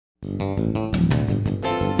Good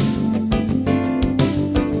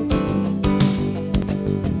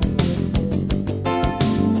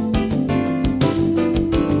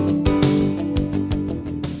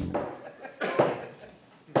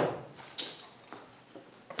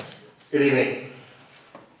evening.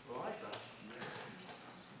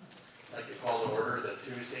 I'd like to call to order the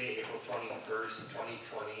Tuesday, April 21st,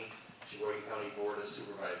 2020 Sheboygan County Board of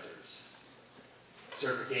Supervisors.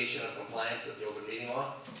 Certification of compliance with the open meeting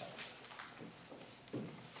law.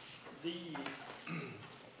 The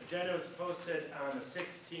agenda was posted on the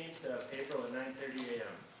 16th of April at 9:30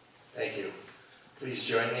 a.m. Thank you. Please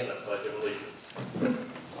join me in the Pledge of Allegiance.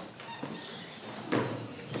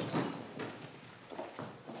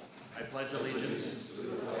 I pledge allegiance to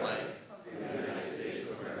the flag of the United States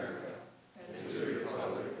of America and to the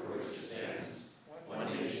republic for which it stands, one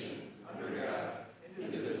nation, under God,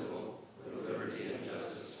 indivisible, with liberty and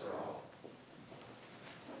justice for all.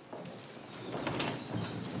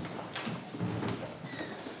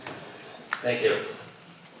 Thank you.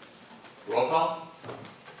 Roll call.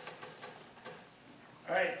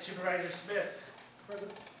 All right, Supervisor Smith.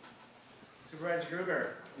 Present. Supervisor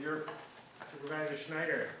Gruber. Here. Supervisor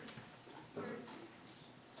Schneider.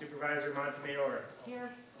 Supervisor Montemayor. Here.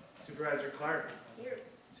 Supervisor Clark. Here.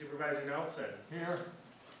 Supervisor Nelson. Here.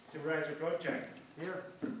 Supervisor Prochek. Here.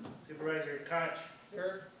 Supervisor Koch.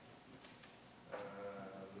 Here.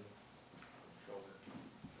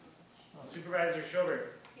 Supervisor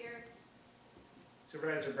Schobert. Here.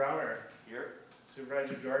 Supervisor Brower. Here.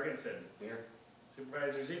 Supervisor Jorgensen. Here.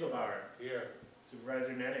 Supervisor Ziegelbauer. Here.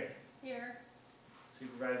 Supervisor Nenning. Here.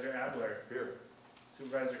 Supervisor Abler. Here.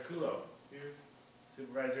 Supervisor Kulo. Here.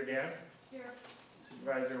 Supervisor Dan. Here.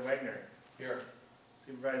 Supervisor Wagner. Here.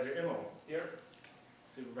 Supervisor Immel. Here.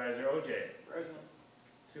 Supervisor OJ. Present.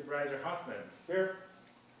 Supervisor Hoffman. Here.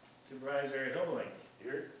 Supervisor Hilmelink.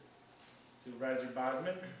 Here. Supervisor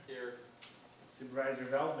Bosman. Here. Supervisor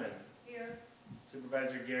Veldman. Here.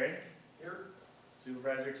 Supervisor Gehring. Here.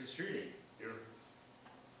 Supervisor Castrudi. Here.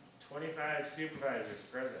 25 supervisors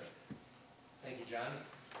present. Thank you, John.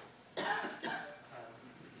 The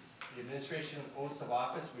administration oaths of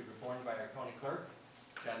office will be performed by our county clerk,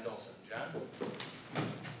 John Dolson. John?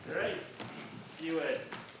 All right. If you would,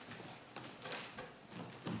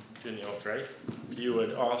 doing the oath, right? If you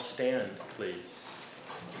would all stand, please.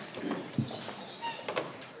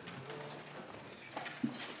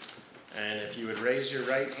 And if you would raise your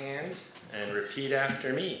right hand and repeat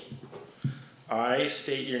after me. I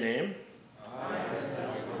state your name.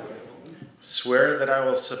 Swear that I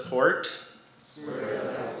will support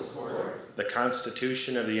the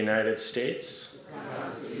Constitution of the United States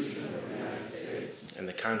and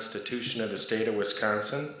the Constitution of the State of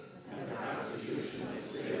Wisconsin,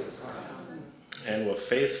 and will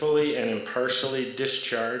faithfully and impartially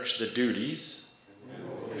discharge the duties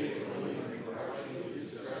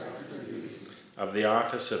of the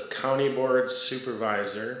office of County Board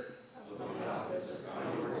Supervisor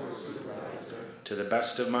to the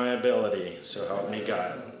best of my ability, so help me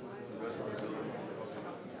God.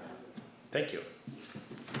 Thank you.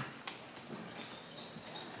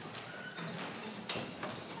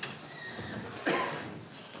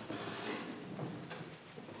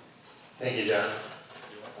 Thank you, John.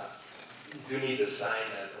 You do need to sign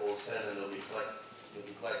that oath then, and you'll be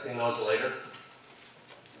collecting those later.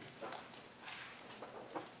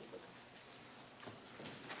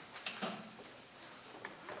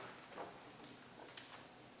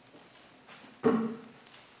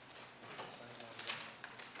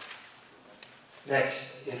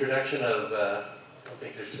 Next, introduction of, I don't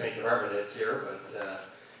think there's too many department heads here, but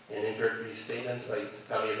an introductory statements by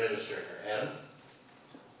County Administrator. Adam?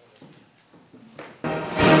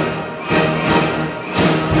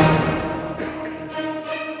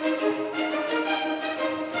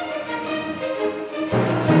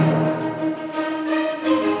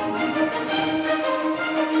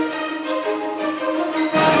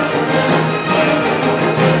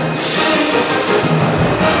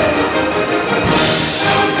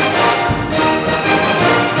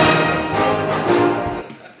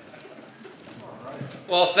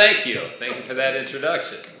 Well, thank you. Thank you for that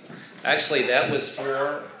introduction. Actually, that was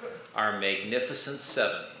for our magnificent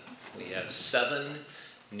 7. We have 7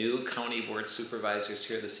 new county board supervisors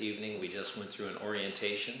here this evening. We just went through an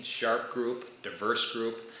orientation, sharp group, diverse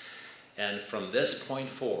group, and from this point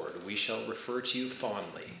forward, we shall refer to you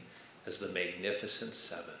fondly as the magnificent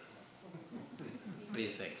 7. What do you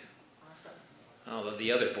think? Oh,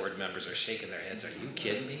 the other board members are shaking their heads. Are you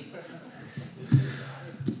kidding me?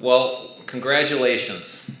 Well,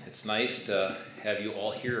 congratulations. It's nice to have you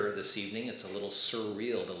all here this evening. It's a little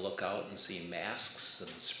surreal to look out and see masks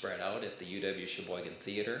and spread out at the UW Sheboygan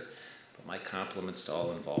Theater, but my compliments to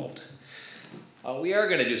all involved. We are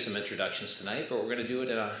going to do some introductions tonight, but we're going to do it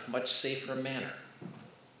in a much safer manner.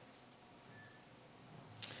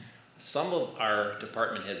 Some of our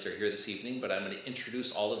department heads are here this evening, but I'm going to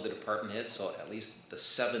introduce all of the department heads, so at least the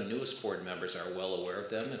 7 newest board members are well aware of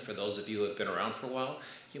them. And for those of you who have been around for a while,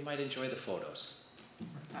 you might enjoy the photos.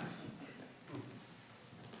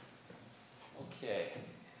 Okay,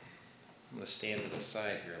 I'm going to stand to the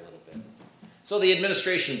side here a little bit. So the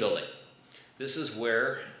administration building. This is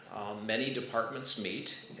where many departments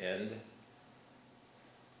meet, and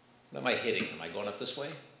what am I hitting? Am I going up this way?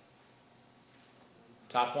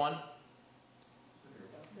 Top one?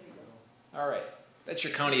 All right, that's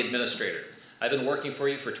your county administrator. I've been working for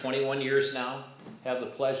you for 21 years now. Have the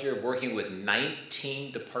pleasure of working with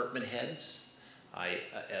 19 department heads.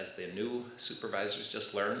 As the new supervisors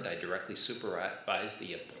just learned, I directly supervise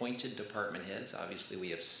the appointed department heads. Obviously, we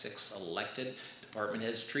have 6 elected department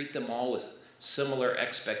heads. Treat them all with similar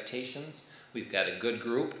expectations. We've got a good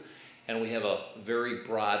group, and we have a very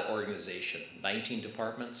broad organization. 19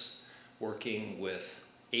 departments working with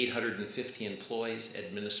 850 employees,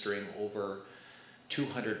 administering over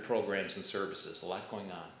 200 programs and services. A lot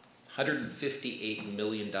going on. $158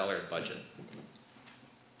 million budget.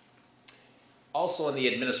 Also in the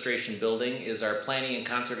administration building is our planning and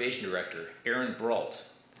conservation director, Aaron Brault.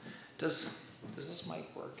 Does this mic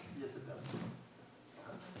work? Yes, it does.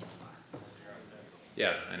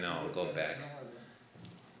 Yeah, I know. I'll go back.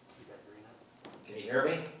 Can you hear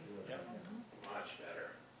me? Yep. Much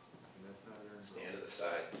better. Stand to the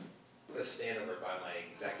side. I'm going to stand over by my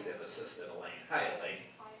executive assistant, Elaine. Hi, Elaine.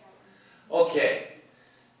 Okay.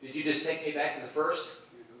 Did you just take me back to the first?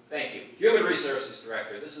 Thank you. Human Resources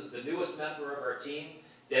Director. This is the newest member of our team,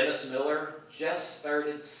 Dennis Miller. Just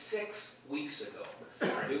started 6 weeks ago.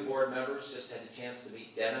 Our new board members just had a chance to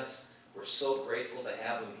meet Dennis. We're so grateful to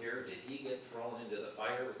have him here. Did he get thrown into the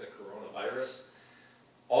fire with the coronavirus?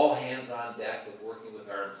 All hands on deck with working with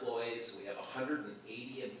our employees. We have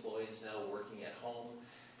 180 employees now working at home.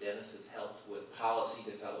 Dennis has helped with policy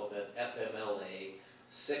development, FMLA,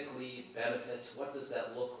 sick leave, benefits. What does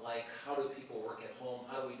that look like? How do people work at home?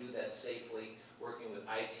 How do we do that safely? Working with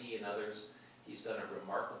IT and others. He's done a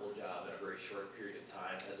remarkable job in a very short period of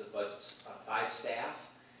time. Has a budget of 5 staff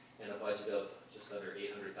and a budget of just under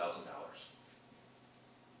 $800,000.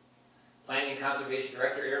 Planning and Conservation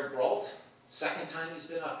Director Aaron Brault. Second time he's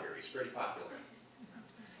been up here. He's pretty popular.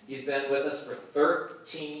 He's been with us for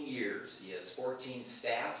 13 years. He has 14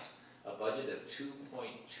 staff, a budget of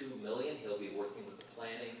 $2.2 million. He'll be working with the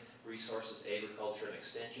Planning, Resources, Agriculture, and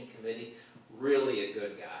Extension Committee. Really a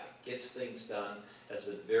good guy. Gets things done. Has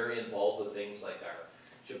been very involved with things like our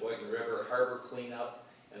Sheboygan River Harbor cleanup,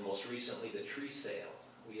 and most recently the tree sale.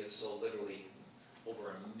 We have sold literally over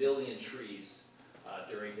 1 million trees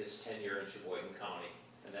during his tenure in Sheboygan County,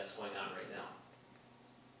 and that's going on right now.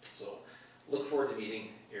 So look forward to meeting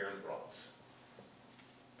Aaron Brault.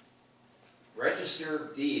 Register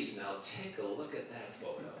of Deeds. Now take a look at that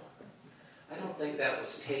photo. I don't think that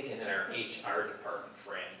was taken in our HR department,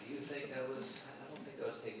 Fran. Do you think that was? I don't think that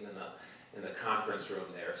was taken in the conference room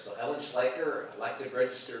there. So Ellen Schleicher, elected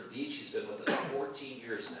Register of Deeds. She's been with us 14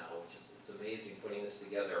 years now, which is it's amazing putting this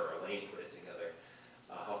together. Or Elaine put it together.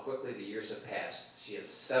 How quickly the years have passed. She has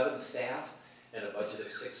 7 staff and a budget of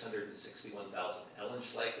 $661,000. Ellen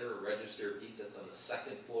Schleicher, Register of Deeds, that's on the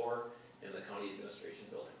 2nd floor in the County Administration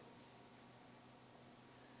Building.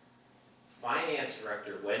 Finance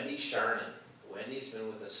Director, Wendy Sharnan. Wendy's been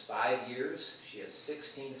with us 5 years. She has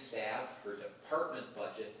 16 staff. Her department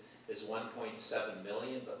budget is $1.7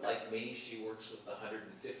 million, but like me, she works with the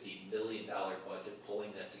 $150 million budget,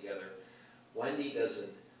 pulling that together. Wendy does a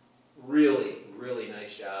really, really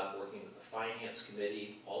nice job working with the Finance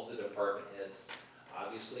Committee, all the department heads,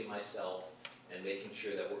 obviously myself, and making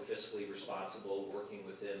sure that we're fiscally responsible, working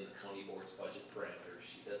within the county board's budget parameters.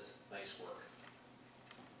 She does nice work.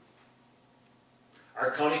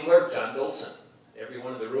 Our county clerk, John Dolson.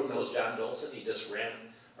 Everyone in the room knows John Dolson. He just ran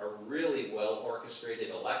a really well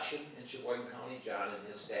orchestrated election in Sheboygan County. John and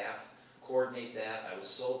his staff coordinate that. I was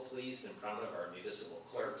so pleased and proud of our municipal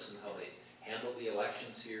clerks and how they handled the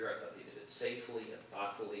elections here. I thought they did it safely and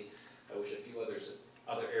thoughtfully. I wish a few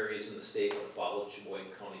other areas in the state would have followed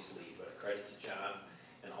Sheboygan County's lead, but a credit to John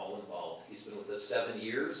and all involved. He's been with us 7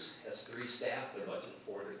 years, has 3 staff, and a budget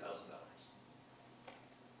of $400,000.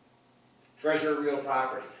 Treasurer Real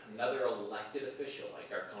Property, another elected official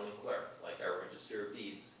like our county clerk, like our Register of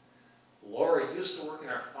Deeds. Laura used to work in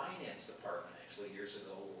our finance department, actually years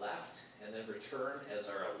ago, left, and then returned as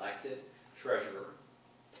our elected treasurer.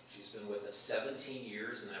 She's been with us 17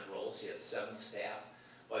 years in that role. She has 7 staff,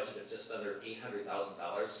 budget of just under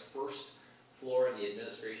 $800,000. First floor in the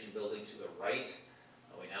administration building to the right.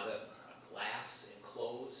 We now have a glass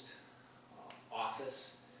enclosed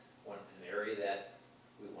office, an area that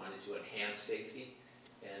we wanted to enhance safety.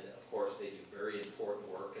 And of course, they do very important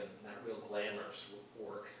work and not real glamorous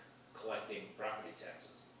work collecting property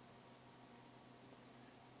taxes.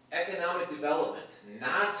 Economic development,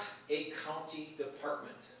 not a county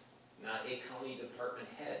department, not a county department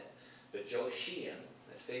head, but Joe Sheehan,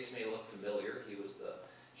 that face may look familiar. He was the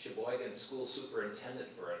Sheboygan school superintendent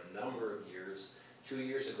for a number of years. 2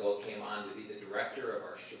 years ago came on to be the director of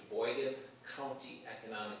our Sheboygan County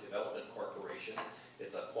Economic Development Corporation.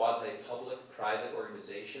 It's a quasi-public private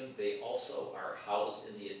organization. They also are housed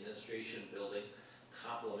in the administration building,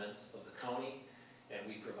 complements of the county, and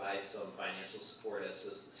we provide some financial support, as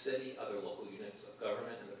does the city, other local units of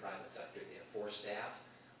government, and the private sector. They have 4 staff,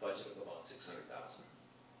 budget of about $600,000.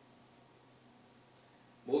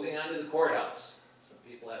 Moving on to the courthouse. Some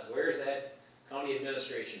people ask, where's that county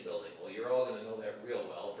administration building? Well, you're all going to know that real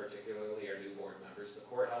well, particularly our new board members. The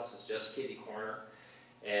courthouse is just kitty corner.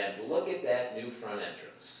 And look at that new front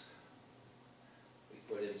entrance. We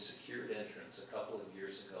put in secured entrance a couple of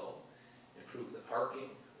years ago, improved the parking,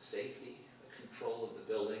 the safety, the control of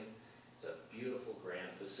the building. It's a beautiful,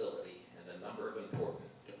 grand facility, and a number of important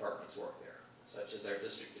departments work there, such as our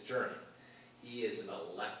district attorney. He is an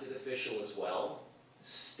elected official as well,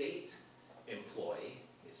 state employee.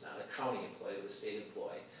 He's not a county employee, but a state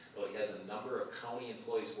employee, though he has a number of county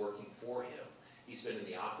employees working for him. He's been in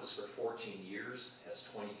the office for 14 years, has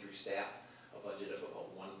 23 staff, a budget of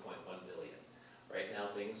about $1.1 million. Right now,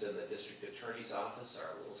 things in the district attorney's office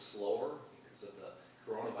are a little slower because of the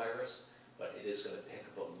coronavirus, but it is going to pick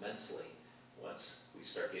up immensely once we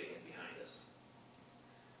start getting it behind us.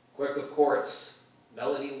 Clerk of Courts,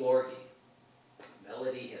 Melody Lorgy.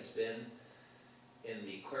 Melody has been in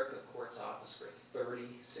the Clerk of Courts office for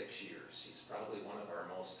 36 years. She's probably one of our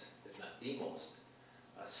most, if not the most,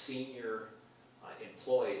 senior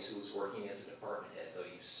employees who was working as a department head, though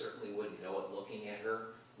you certainly wouldn't know it looking at her.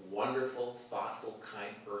 Wonderful, thoughtful,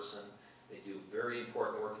 kind person. They do very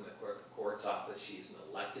important work in the Clerk of Courts office. She's an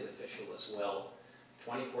elected official as well.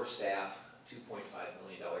 24 staff, $2.5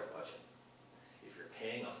 million budget. If you're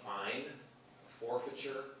paying a fine, a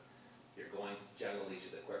forfeiture, you're going generally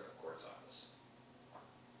to the Clerk of Courts office.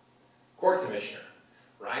 Court Commissioner,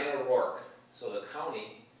 Ryan O'Rourke. So the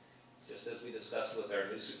county, just as we discussed with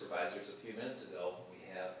our new supervisors a few minutes ago, we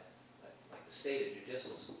have, like the state, a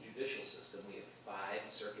judicial system. We have 5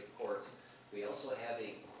 circuit courts. We also have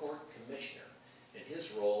a court commissioner, and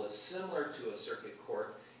his role is similar to a circuit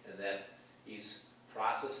court in that he's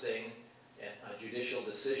processing judicial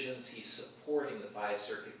decisions. He's supporting the 5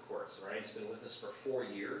 circuit courts. Ryan's been with us for 4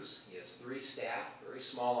 years. He has 3 staff, very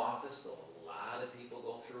small office, though a lot of people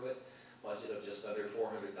go through it. Budget of just under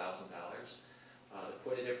 $400,000. To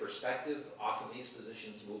put it in perspective, often these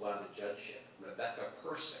positions move on to judgeship. Rebecca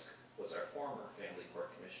Persick was our former family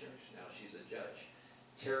court commissioner. Now she's a judge.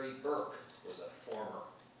 Terry Burke was a former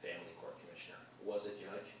family court commissioner, was a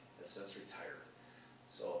judge, has since retired.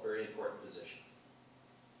 So a very important position.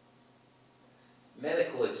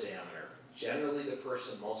 Medical examiner, generally the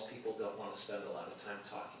person most people don't want to spend a lot of time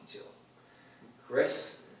talking to.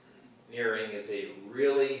 Chris Nearing is a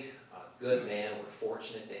really good man. We're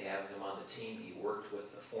fortunate to have him on the team. He worked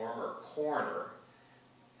with the former coroner,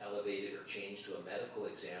 elevated or changed to a medical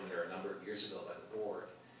examiner a number of years ago by the board.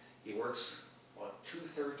 He works about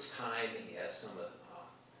 2/3 time. He has some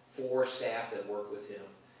 4 staff that work with him,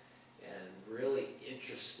 and really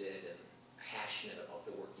interested and passionate about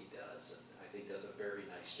the work he does, and I think does a very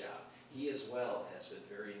nice job. He as well has been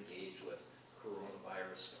very engaged with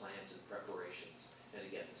coronavirus plans and preparations, and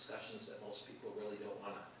again, discussions that most people really don't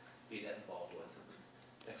want to be that involved with.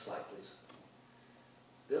 Next slide, please.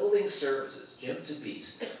 Building services, Jim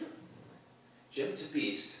Beast. Jim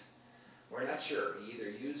Beast, we're not sure. He either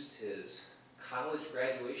used his college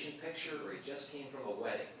graduation picture or he just came from a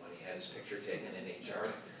wedding when he had his picture taken in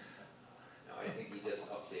HR. No, I think he just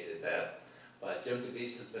updated that. But Jim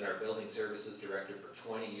Beast has been our building services director for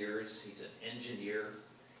 20 years. He's an engineer.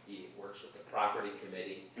 He works with the property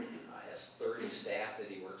committee, has 30 staff that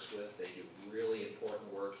he works with. They do really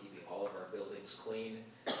important work, keeping all of our buildings clean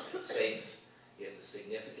and safe. He has a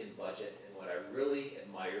significant budget, and what I really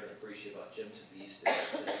admire and appreciate about Jim Beast is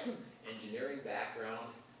his engineering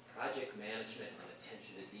background, project management, and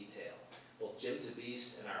attention to detail. Both Jim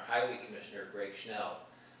Beast and our highway commissioner, Greg Schnell,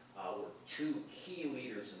 were two key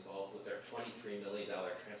leaders involved with our $23 million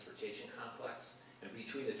transportation complex. And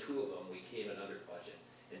between the two of them, we came in under budget.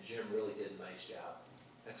 And Jim really did a nice job.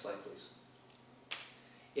 Next slide, please.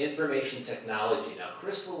 Information technology. Now,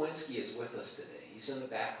 Chris Lewinsky is with us today. He's in the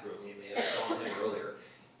back room. You may have saw him earlier.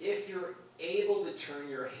 If you're able to turn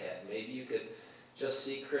your head, maybe you could just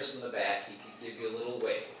see Chris in the back. He could give you a little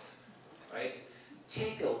wave, right?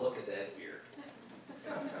 Take a look at that beard.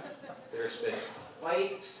 There's been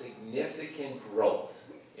quite significant growth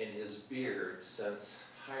in his beard since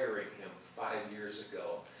hiring him 5 years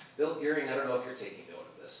ago. Bill Gearing, I don't know if you're taking note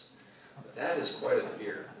of this, but that is quite a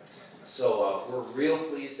beard. So we're real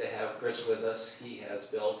pleased to have Chris with us. He has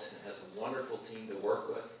built and has a wonderful team to work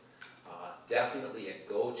with. Definitely a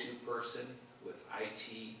go-to person with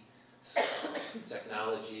IT,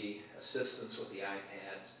 technology, assistance with the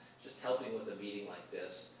iPads, just helping with a meeting like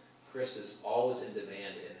this. Chris is always in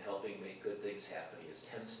demand in helping make good things happen. He has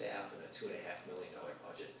 10 staff and a $2.5 million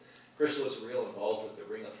budget. Chris was real involved with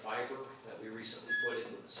the Ring of Fiber that we recently put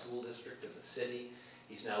in with the school district and the city.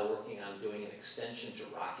 He's now working on doing an extension to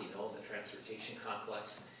Rocky Knoll, the transportation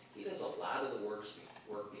complex. He does a lot of the work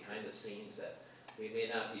behind the scenes that we may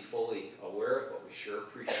not be fully aware of, but we sure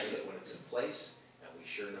appreciate it when it's in place, and we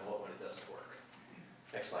sure know it when it doesn't work.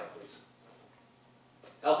 Next slide, please.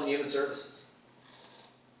 Health and Human Services.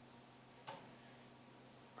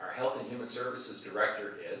 Our Health and Human Services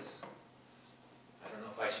Director is, I don't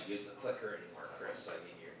know if I should use the clicker anymore, Chris. I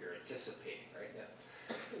mean, you're anticipating, right? Yes.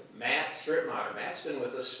 Matt Strittmatter. Matt's been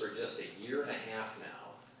with us for just 1.5 years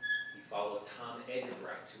now. He followed Tom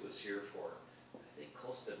Egerbrecht, who was here for, I think,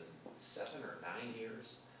 close to 7 or 9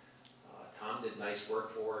 years. Tom did nice work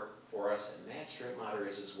for us, and Matt Strittmatter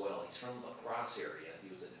is as well. He's from La Crosse area. He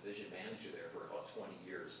was a division manager there for about 20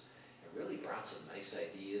 years, and really brought some nice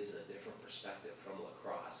ideas and a different perspective from La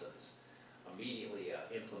Crosse, and has immediately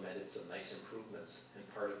implemented some nice improvements in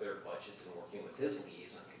part of their budget and working with his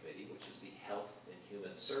liaison committee, which is the Health and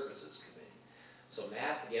Human Services Committee. So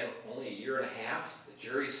Matt, again, only 1.5 years. The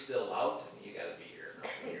jury's still out. I mean, you got to be here a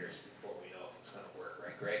couple of years before we know if it's going to work,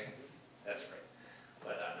 right, Greg? That's right.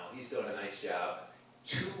 But no, he's doing a nice job.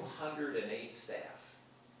 208 staff,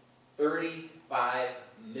 $35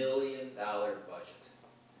 million budget.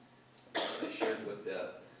 As I shared with the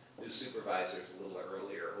new supervisors a little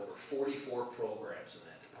earlier, over 44 programs in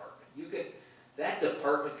that department. That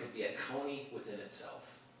department could be a county within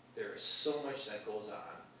itself. There is so much that goes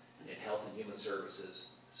on in health and human services,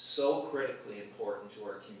 so critically important to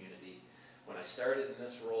our community. When I started in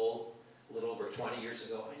this role a little over 20 years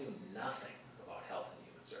ago, I knew nothing about health and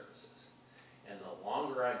human services. And the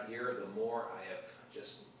longer I'm here, the more I have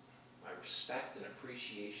just, my respect and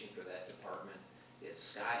appreciation for that department is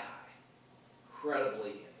sky high.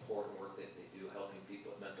 Incredibly important work that they do, helping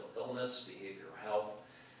people with mental illness, behavioral health,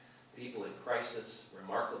 people in crisis,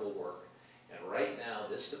 remarkable work. And right now,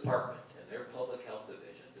 this department and their public health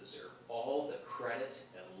division deserve all the credit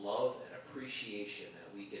and love and appreciation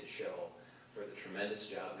that we can show for the tremendous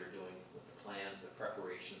job they're doing with the plans, the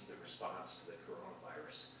preparations, the response to the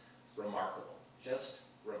coronavirus. Remarkable, just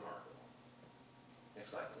remarkable.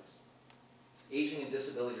 Next slide, please. Aging and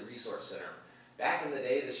Disability Resource Center. Back in the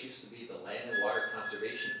day, this used to be the Land and Water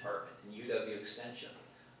Conservation Department in UW Extension.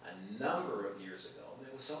 A number of years ago, and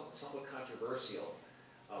it was somewhat controversial,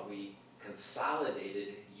 we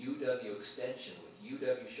consolidated UW Extension with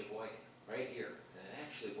UW Sheboygan, right here, and it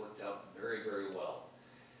actually worked out very, very well.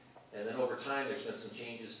 And then over time, there's been some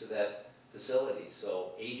changes to that facility.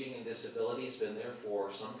 So Aging and Disability has been there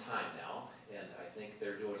for some time now, and I think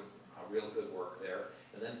they're doing a real good work there.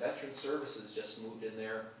 And then Veteran Services just moved in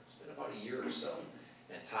there. It's been about 1 year or so.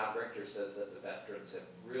 And Todd Richter says that the veterans have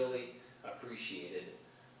really appreciated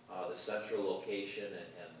the central location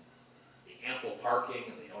and the ample parking,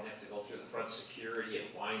 and they don't have to go through the front security and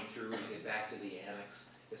wind through to get back to the annex.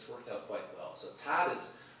 It's worked out quite well. So Todd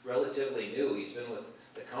is relatively new. He's been with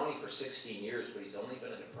the county for 16 years, but he's only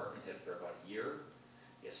been a department head for about 1 year.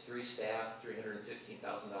 He has 3 staff, $315,000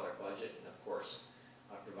 budget, and of course,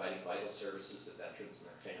 providing vital services to veterans and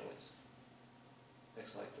their families.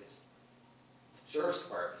 Next slide, please. Sheriff's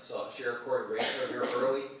Department. You saw Sheriff Corey Racer here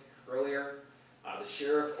earlier. The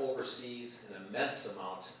sheriff oversees an immense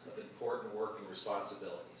amount of important work and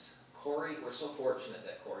responsibilities. Corey, we're so fortunate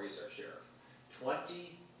that Corey is our sheriff.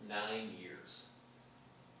 29 years.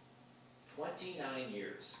 29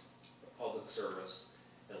 years of public service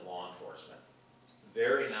and law enforcement.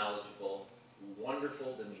 Very knowledgeable,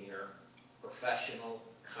 wonderful demeanor, professional,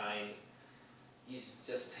 kind. He's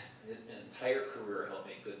just, an entire career helped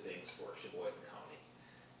make good things for Sheboygan County.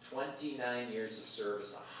 29 years of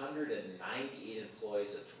service, 198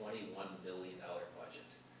 employees, a $21 million budget.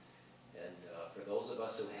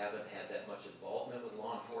 us who haven't had that much involvement with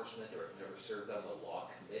law enforcement or have never served on the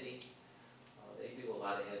law committee, they do a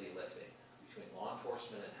lot of heavy lifting. Between law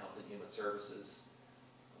enforcement and health and human services,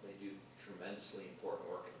 they do tremendously important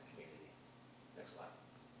work in the community. Next slide.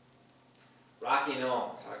 Rocky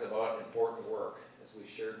Knoll, talk about important work. As we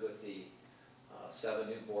shared with the 7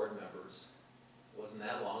 new board members, it wasn't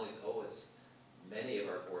that long ago, as many of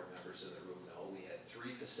our board members in the room know, we had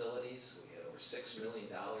 3 facilities, we had over $6 million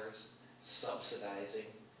subsidizing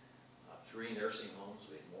 3 nursing homes.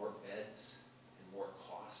 We had more beds and more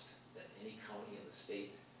cost than any county in the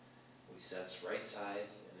state. We since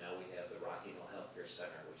right-sized, and now we have the Rocky Knoll Healthcare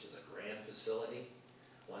Center, which is a grand facility,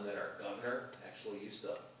 one that our governor actually used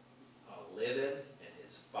to live in, and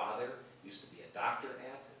his father used to be a doctor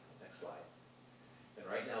at. Next slide. And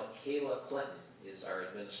right now, Kayla Clinton is our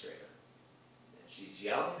administrator. And she's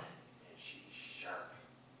young, and she's sharp.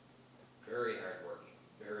 Very hardworking,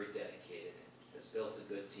 very dedicated, has built a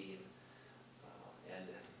good team, and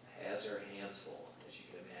has her hands full, as you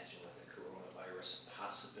can imagine, with the coronavirus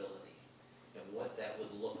possibility and what that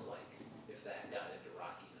would look like if that got into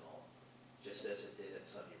Rocky Knoll, just as it did at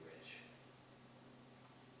Sunny Ridge.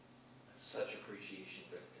 Such appreciation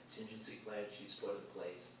for the contingency plan she's put in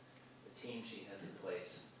place, the team she has in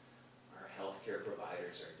place. Our healthcare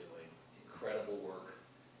providers are doing incredible work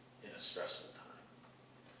in a stressful time.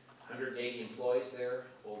 180 employees there,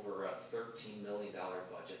 over a $13 million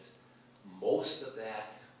budget. Most of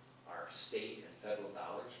that are state and federal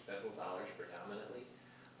dollars predominantly.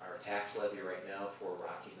 Our tax levy right now for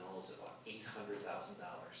Rocky Knoll is about $800,000.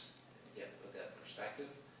 Again, to put that in perspective,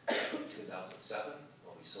 in 2007,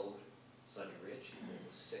 when we sold Sunny Ridge, it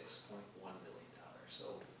was $6.1 million. So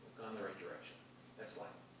we've gone in the right direction. Next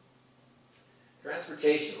slide.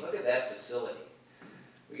 Transportation, look at that facility.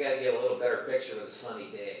 We got to get a little better picture of a sunny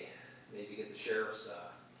day. Maybe get the sheriff's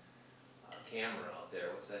camera out there.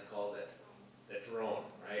 What's that called? That drone,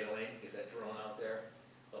 right, Elaine? Get that drone out there.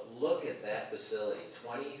 But look at that facility,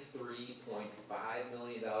 $23.5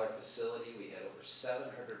 million facility. We had over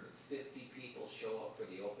 750 people show up for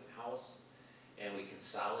the open house, and we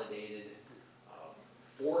consolidated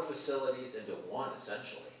 4 facilities into 1,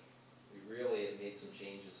 essentially. We really have made some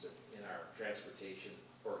changes in our transportation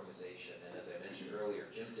organization, and as I mentioned earlier,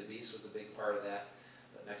 Jim Tavis was a big part of that.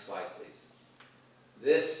 But next slide, please.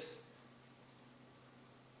 This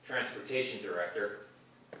transportation director,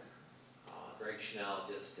 Greg Schnell,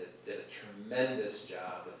 just did a tremendous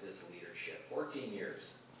job with his leadership. 14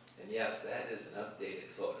 years. And yes, that is an updated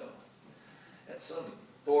photo. At some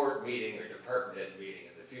board meeting or department head meeting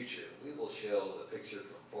in the future, we will show the picture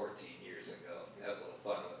from 14 years ago. Have a little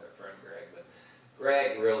fun with our friend Greg. But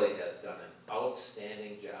Greg really has done an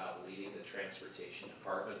outstanding job leading the transportation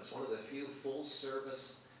department. It's one of the few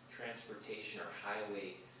full-service transportation or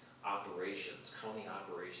highway operations, county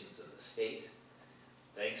operations in the state.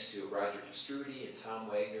 Thanks to Roger Destrudy and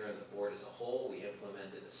Tom Wagner and the board as a whole, we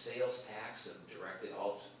implemented a sales tax and directed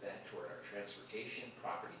all that toward our transportation,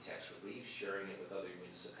 property tax relief, sharing it with other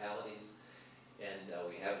municipalities. And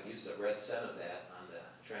we haven't used the red cent of that on the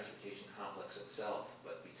transportation complex itself,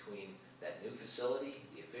 but between that new facility,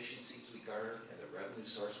 the efficiencies we garnered, and the revenue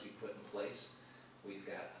source we put in place, we've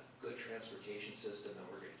got a good transportation system, and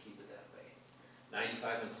we're going to keep it that way.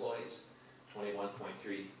 95 employees,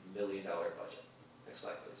 $21.3 million budget. Next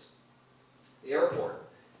slide, please. The airport.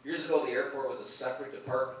 Years ago, the airport was a separate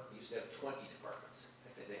department. We used to have 20 departments.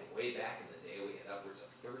 In fact, I think way back in the day, we had upwards of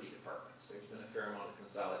 30 departments. There's been a fair amount of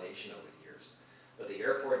consolidation over the years. But the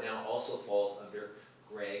airport now also falls under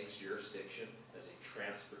Greg's jurisdiction as a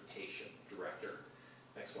transportation director.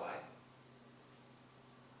 Next slide.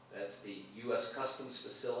 That's the U.S. Customs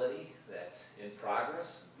facility that's in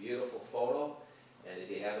progress. Beautiful photo. And if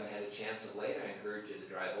you haven't had a chance of late, I encourage you to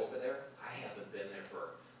drive over there. I haven't been there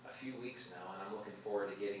for a few weeks now, and I'm looking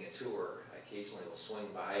forward to getting a tour. I occasionally will swing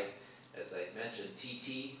by, as I mentioned,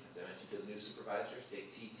 TT, as I mentioned to the new supervisors,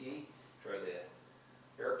 take TT for the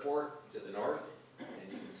airport to the north,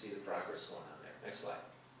 and you can see the progress going on there. Next slide.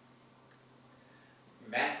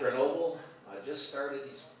 Matt Grenoble just started.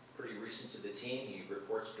 He's pretty recent to the team. He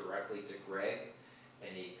reports directly to Greg,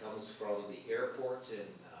 and he comes from the airport in,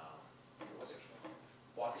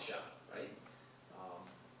 Waukesha, right?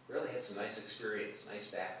 Really had some nice experience, nice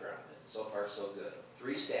background, and so far so good.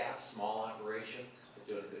 3 staff, small operation, but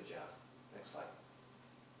doing a good job. Next slide.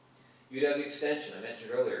 UW Extension, I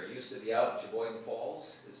mentioned earlier, used to be out in Sheboygan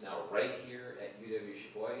Falls, is now right here at UW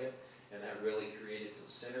Sheboygan, and that really created some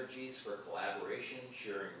synergies for collaboration,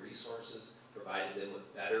 sharing resources, provided them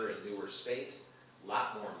with better and newer space, a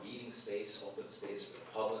lot more meeting space, open space for the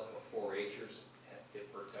public, of 4-H'ers. It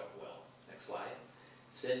worked out well. Next slide.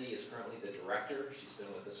 Cindy is currently the director. She's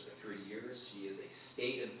been with us for 3 years. She is a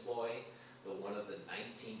state employee, but one of the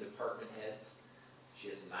 19 department heads.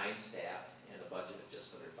 She has 9 staff and a budget of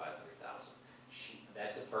just under $500,000.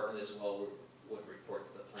 That department as well would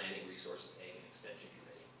report to the Planning, Resource, Ag, and Extension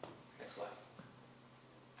Committee. Next slide.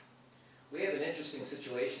 We have an interesting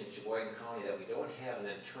situation in Sheboygan County that we don't have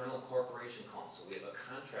an internal corporation council. We have a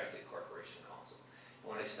contracted corporation council.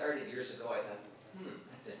 And when I started years ago, I thought,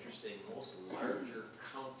 that's interesting. Most larger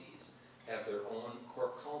counties have their own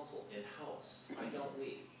corp council in-house. Why don't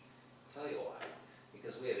we? I'll tell you why.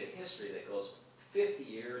 Because we have a history that goes 50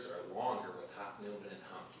 years or longer with Hock, Newman, and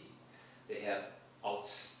Humke. They have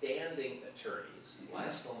outstanding attorneys. The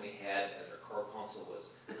last one we had as our corp counsel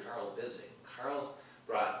was Carl Bissing. Carl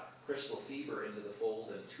brought Crystal Feber into the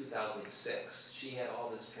fold in 2006. She had all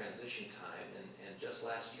this transition time, and just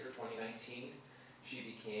last year, 2019,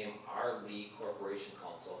 she became our lead corporation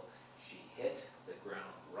counsel. She hit the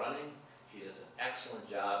ground running. She does an excellent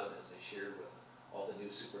job, and as I shared with all the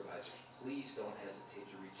new supervisors, please don't hesitate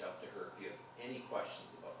to reach out to her if you have any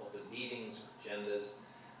questions about open meetings, agendas,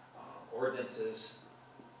 ordinances.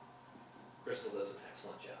 Crystal does an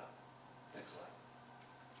excellent job. Next slide.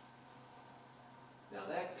 Now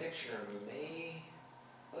that picture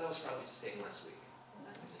well, that was probably just taken last week.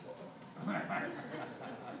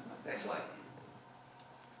 Next slide.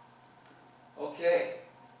 Okay.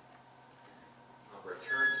 I'll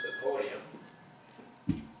return to the podium.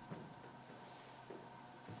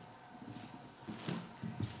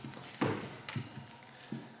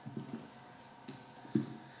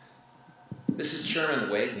 This is Chairman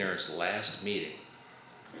Wagner's last meeting.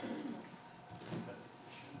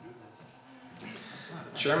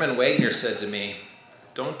 Chairman Wagner said to me,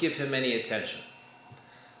 don't give him any attention.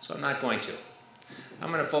 So I'm not going to.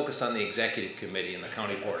 I'm going to focus on the executive committee and the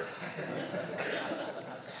county board.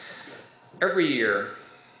 Every year,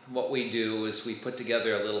 what we do is we put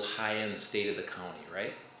together a little high-end state of the county,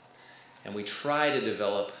 right? And we try to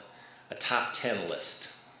develop a top 10 list,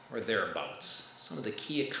 or thereabouts. Some of the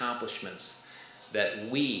key accomplishments that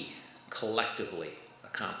we collectively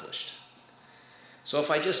accomplished. So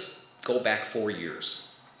if I just go back 4 years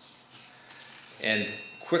and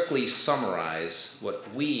quickly summarize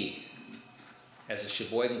what we, as a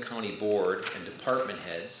Sheboygan County Board and department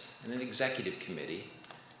heads and an executive committee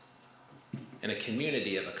and a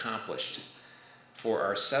community have accomplished for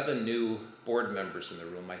our 7 new board members in the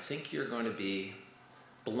room, I think you're going to be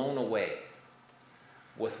blown away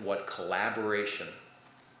with what collaboration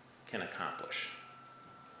can accomplish.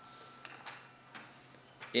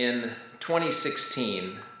 In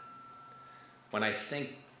 2016, when I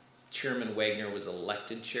think Chairman Wagner was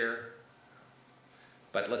elected chair,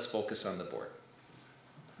 but let's focus on the board.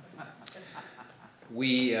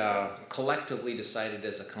 We collectively decided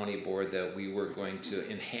as a county board that we were going to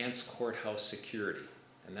enhance courthouse security,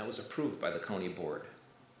 and that was approved by the county board.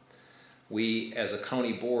 We, as a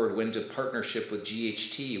county board, went into partnership with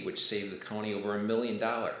GHT, which saved the county over $1 million,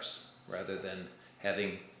 rather than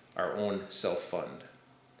having our own self-fund.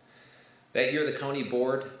 That year, the county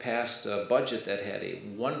board passed a budget that had a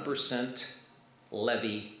 1%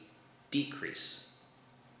 levy decrease.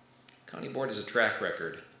 County board has a track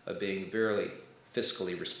record of being very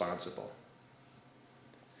fiscally responsible.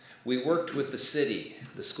 We worked with the city,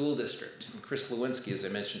 the school district, and Chris Lewinsky, as I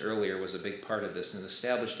mentioned earlier, was a big part of this, and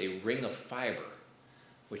established a ring of fiber,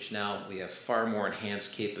 which now we have far more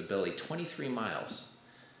enhanced capability, 23 miles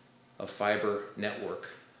of fiber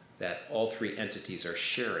network that all 3 entities are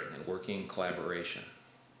sharing and working in collaboration.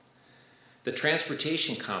 The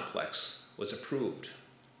transportation complex was approved,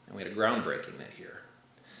 and we had a groundbreaking that year.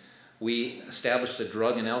 We established a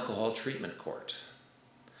drug and alcohol treatment court.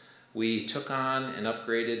 We took on and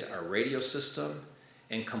upgraded our radio system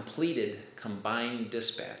and completed combined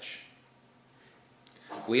dispatch.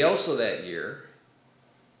 We also that year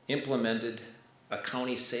implemented a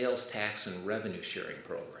county sales tax and revenue sharing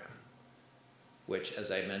program, which, as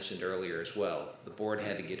I mentioned earlier as well, the board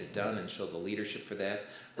had to get it done and show the leadership for that.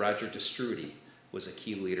 Roger DeStrudi was a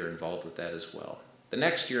key leader involved with that as well. The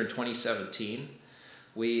next year in 2017,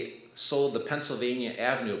 we sold the Pennsylvania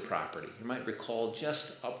Avenue property. You might recall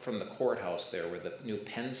just up from the courthouse there where the new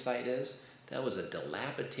Penn site is, that was a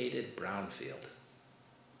dilapidated brownfield.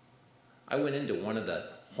 I went into one of the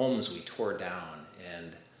homes we tore down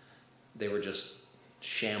and they were just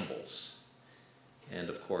shambles. And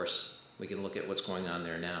of course, we can look at what's going on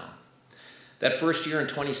there now. That first year in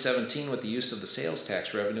 2017, with the use of the sales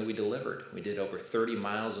tax revenue, we delivered. We did over 30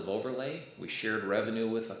 miles of overlay. We shared revenue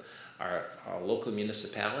with our local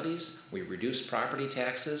municipalities. We reduced property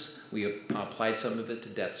taxes. We applied some of it to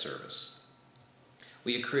debt service.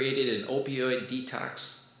 We created an opioid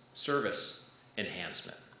detox service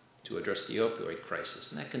enhancement to address the opioid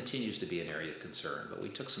crisis, and that continues to be an area of concern, but we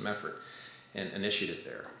took some effort and initiative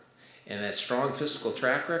there. And that strong fiscal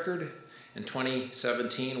track record, in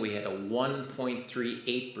 2017, we had a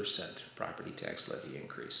 1.38% property tax levy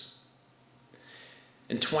increase.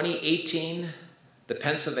 In 2018, the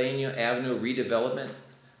Pennsylvania Avenue redevelopment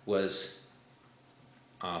was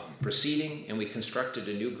proceeding, and we constructed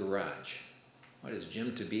a new garage. Why does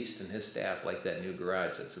Jim Tabiste and his staff like that new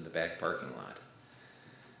garage that's in the back parking lot?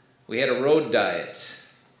 We had a road diet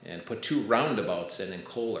and put 2 roundabouts in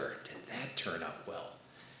Kohler. Did that turn out well?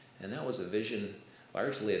 And that was a vision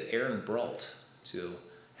largely of Aaron Brault to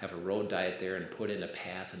have a road diet there and put in a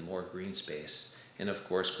path and more green space. And of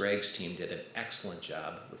course, Greg's team did an excellent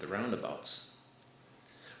job with the roundabouts.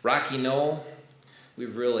 Rocky Knoll,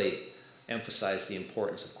 we've really emphasized the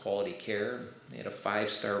importance of quality care. They had a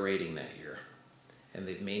 5-star rating that year, and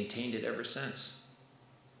they've maintained it ever since.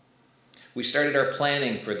 We started our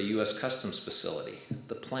planning for the U.S. Customs facility,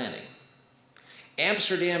 the planning.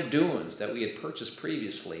 Amsterdam Dunes that we had purchased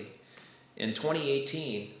previously, in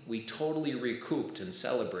 2018, we totally recouped and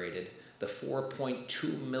celebrated the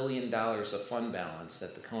 $4.2 million of fund balance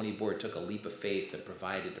that the county board took a leap of faith and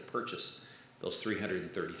provided to purchase those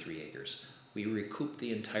 333 acres. We recouped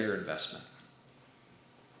the entire investment.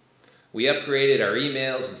 We upgraded our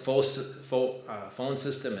emails and phone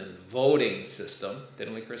system and voting system,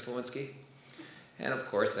 didn't we, Chris Lewinsky? And of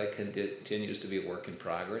course, that continues to be a work in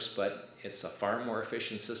progress, but it's a far more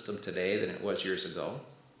efficient system today than it was years ago.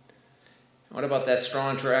 What about that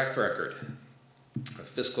strong track record of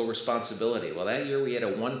fiscal responsibility? Well, that year we had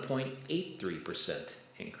a 1.83%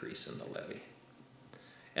 increase in the levy.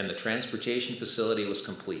 And the transportation facility was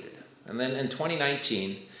completed. And then in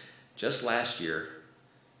 2019, just last year,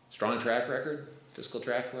 strong track record, fiscal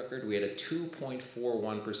track record, we had a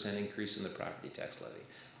 2.41% increase in the property tax levy.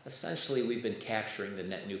 Essentially, we've been capturing the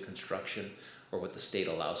net new construction, or what the state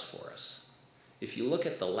allows for us. If you look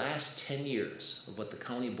at the last 10 years of what the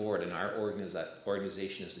county board and our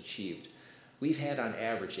organization has achieved, we've had on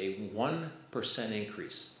average a 1%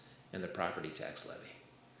 increase in the property tax levy.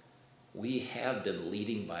 We have been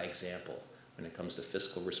leading by example when it comes to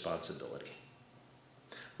fiscal responsibility.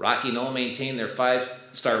 Rocky Knoll maintained their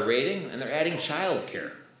 5-star rating, and they're adding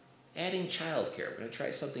childcare. Adding childcare. We're going to try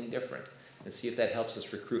something different and see if that helps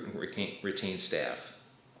us recruit and retain staff.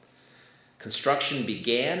 Construction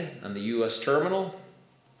began on the U.S. terminal.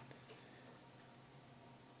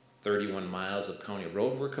 31 miles of county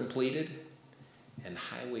road were completed, and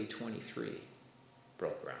Highway 23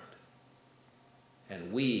 broke ground.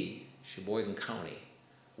 And we, Sheboygan County,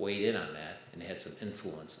 weighed in on that and had some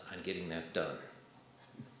influence on getting that done.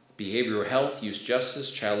 Behavioral health, youth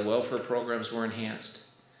justice, child welfare programs were enhanced,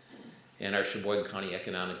 and our Sheboygan County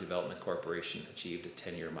Economic Development Corporation achieved a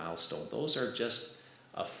 10-year milestone. Those are just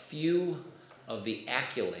a few of the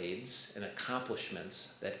accolades and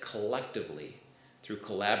accomplishments that collectively, through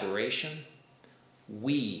collaboration,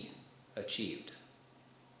 we achieved.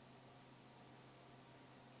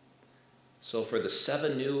 So for the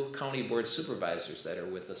 7 new county board supervisors that are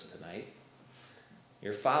with us tonight,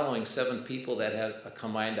 you're following 7 people that have a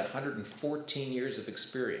combined 114 years of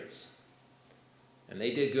experience. And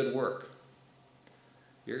they did good work.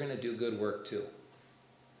 You're going to do good work too.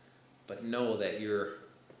 But know that you're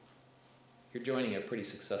joining a pretty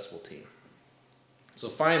successful team. So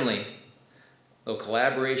finally, though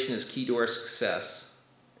collaboration is key to our success,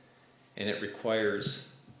 and it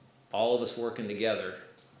requires all of us working together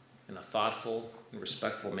in a thoughtful and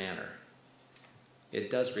respectful manner, it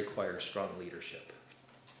does require strong leadership.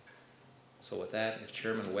 So with that, if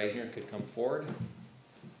Chairman Wagner could come forward,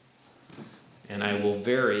 and I will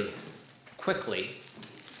very quickly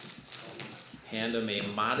hand him a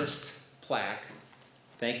modest plaque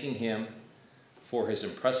thanking him for his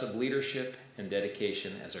impressive leadership and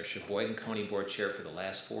dedication as our Sheboygan County Board Chair for the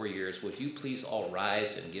last 4 years. Would you please all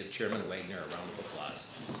rise and give Chairman Wagner a round of applause?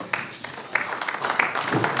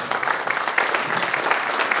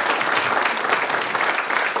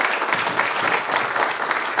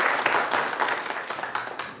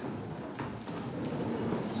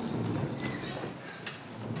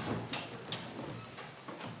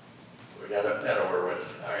 We got that over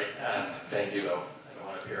with. All right, thank you. I don't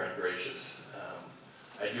want to appear ungracious.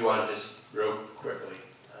 I do want to just real quickly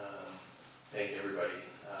thank everybody.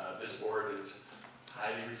 This board is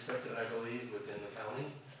highly respected, I believe, within the county,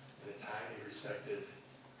 and it's highly respected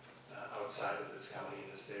outside of this county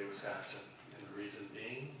in the state of Wisconsin. And the reason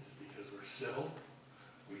being is because we're civil,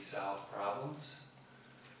 we solve problems,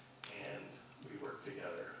 and we work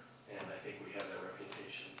together. And I think we have that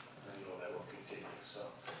reputation, and I know that will continue. So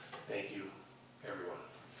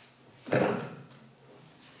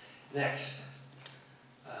Next,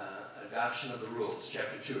 adoption of the rules,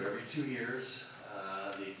 Chapter 2. Every 2 years,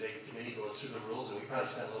 the executive committee goes through the rules, and we probably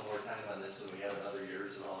spent a little more time on this than we have in other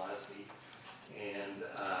years, in all honesty. And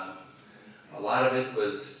a lot of it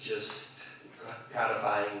was just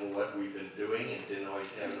codifying what we've been doing and didn't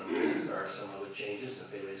always have in the rules. There are some other changes.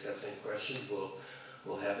 If anybody's got any questions,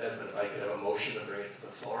 we'll have that. But if I could have a motion to bring it to the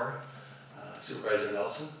floor. Supervisor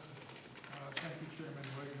Nelson. Thank you, Chairman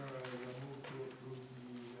Wagner. I move to approve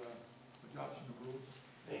the adoption of rules.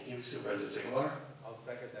 Thank you, Supervisor Ziegelbauer. I'll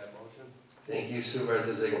second that motion. Thank you,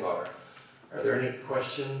 Supervisor Ziegelbauer. Are there any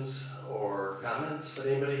questions or comments that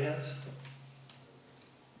anybody has?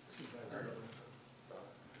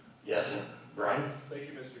 Yes, Brian? Thank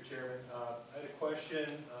you, Mr. Chairman. I had a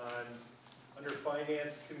question on, under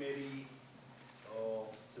Finance Committee,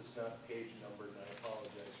 this is not page numbered, and I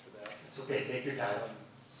apologize for that. It's okay, take your time.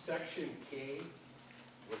 Section K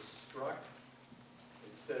was struck.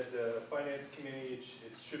 It said the Finance Committee, it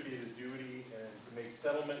should be the duty and to make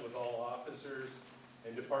settlement with all officers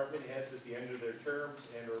and department heads at the end of their terms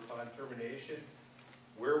and or upon termination.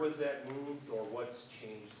 Where was that moved or what's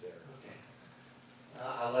changed there? Okay.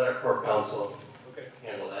 I'll let our court counsel Okay.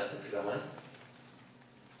 handle that, if you don't mind.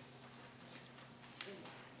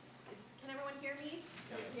 Can everyone hear me?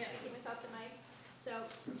 Yeah. Speaking without the mic. So,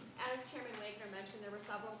 as Chairman Wagner mentioned, there were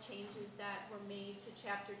several changes that were made to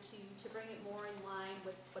Chapter 2 to bring it more in line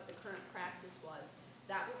with what the current practice was.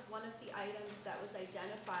 That was one of the items that was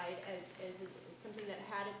identified as something that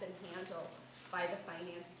hadn't been handled by the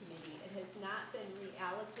Finance Committee. It has not been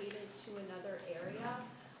reallocated to another area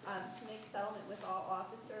to make settlement with all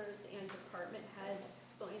officers and department heads.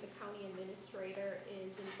 So only the county administrator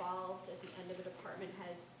is involved at the end of a department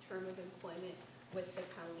head's term of employment with the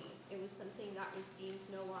county. It was something that was deemed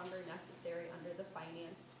no longer necessary under the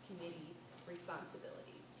Finance Committee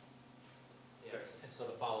responsibilities. Yes, and so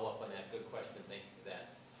to follow up on that, good question, thank you for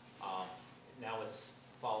that. Now it's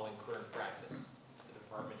following current practice. The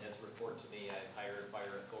department heads report to me. I've hired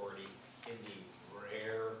fire authority. In the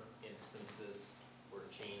rare instances where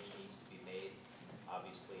change needs to be made,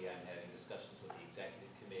 obviously I'm having discussions with the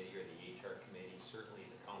executive committee or the HR committee, certainly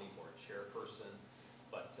the county board chairperson,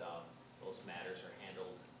 but those matters are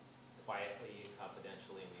handled quietly,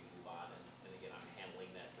 confidentially, and we move on, and again, I'm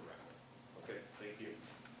handling that directly. Okay, thank you.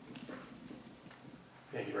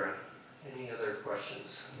 Thank you, Brian. Any other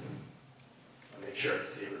questions? I'll make sure I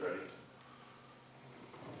see everybody.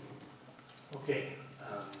 Okay.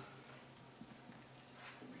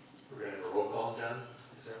 We're going to have a roll call, John?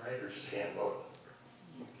 Is that right, or just hand vote?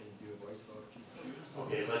 You can do a voice vote if you choose.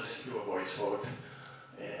 Okay, let's do a voice vote.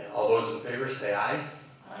 And all those in favor say aye.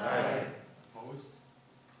 Aye. Opposed?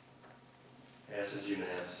 Passes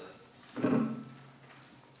unanimously.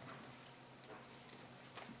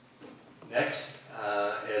 Next,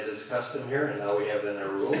 as is custom here, and now we have it in our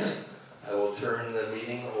rules, I will turn the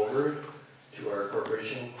meeting over to our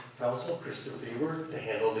Corporation Counsel, Krista Fewer, to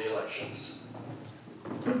handle the elections.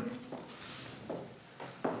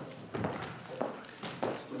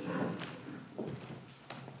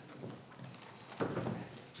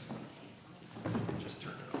 Just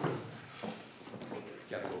turn it on.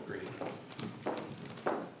 Gotta go green. Can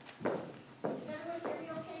everyone hear me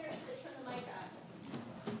okay, or should I turn the mic on?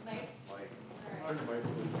 Mic? Mike. All right.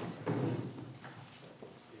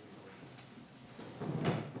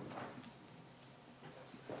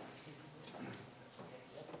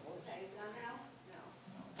 Okay, is it on now? No.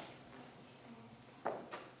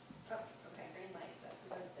 Oh, okay, green light, that's a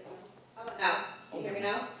good signal. How about now? Can you hear me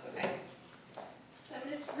now? Okay. So I'm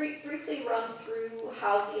just briefly run through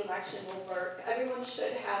how the election will work. Everyone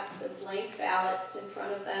should have some blank ballots in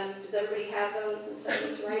front of them. Does everybody have those and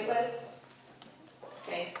something to write with?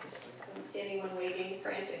 Okay, I don't see anyone waving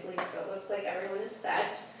frantically, so it looks like everyone is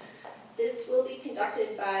set. This will be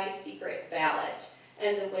conducted by secret ballot.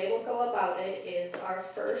 And the way we'll go about it is our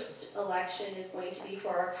first election is going to be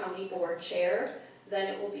for our county board chair, then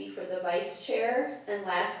it will be for the vice chair, and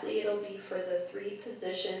lastly it'll be for the 3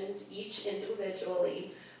 positions, each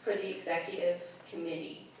individually, for the executive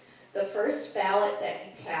committee. The first ballot that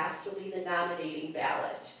you cast will be the nominating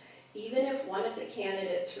ballot. Even if one of the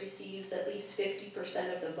candidates receives at least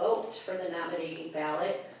 50% of the vote for the nominating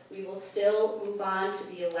ballot, we will still move on to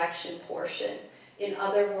the election portion. In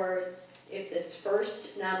other words, if this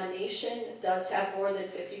first nomination does have more than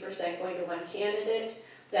 50% going to one candidate,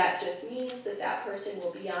 that just means that that person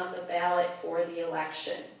will be on the ballot for the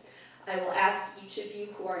election. I will ask each of you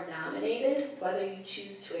who are nominated whether you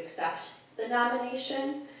choose to accept the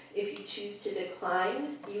nomination. If you choose to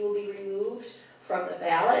decline, you will be removed from the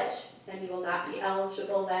ballot and you will not be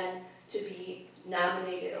eligible then to be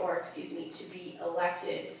nominated, or excuse me, to be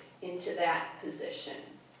elected into that position.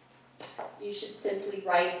 You should simply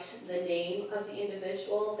write the name of the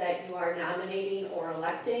individual that you are nominating or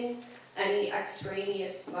electing, any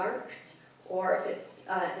extraneous marks, or if it's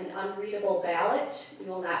an unreadable ballot, we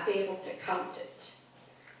will not be able to count it.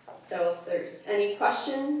 So if there's any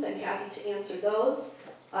questions, I'm happy to answer those.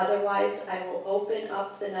 Otherwise, I will open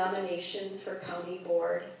up the nominations for County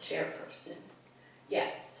Board Chairperson.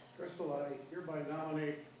 Yes? Crystal, I hereby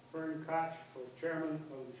nominate Vern Koch for chairman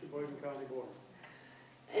of the Sheboygan County Board.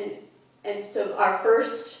 And so our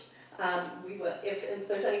first, we will, if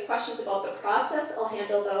there's any questions about the process, I'll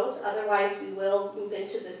handle those. Otherwise, we will move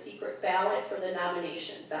into the secret ballot for the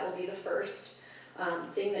nominations. That will be the first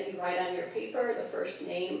thing that you write on your paper. The first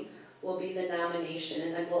name will be the nomination,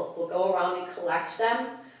 and then we'll go around and collect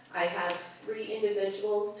them. I have 3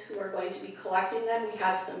 individuals who are going to be collecting them. We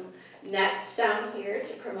have some nets down here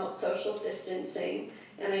to promote social distancing,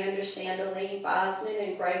 and I understand Elaine Bosman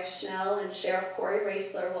and Greg Schnell and Sheriff Corey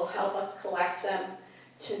Raisler will help us collect them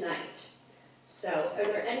tonight. So are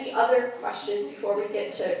there any other questions before we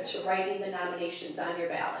get to writing the nominations on your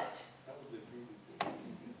ballot?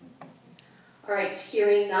 All right,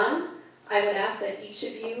 hearing none, I would ask that each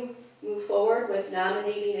of you move forward with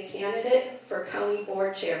nominating a candidate for County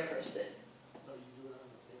Board Chairperson.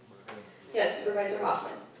 Yes, Supervisor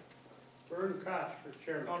Hoffman. Vern Koch for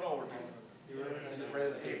chairman. No, we're doing it. You read it? I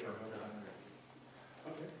read the paper.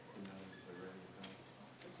 Okay.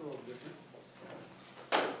 That's a little different.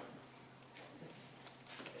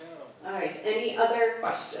 All right, any other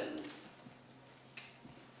questions?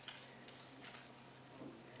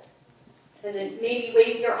 And then maybe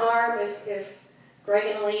wave your arm if Greg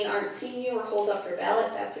and Elaine aren't seeing you, or hold up your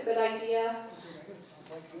ballot, that's a good idea.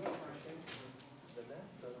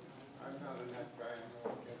 I'm not a net guy, I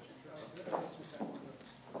know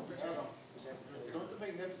don't the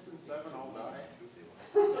Magnificent Seven all die?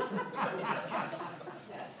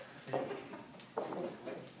 Yes.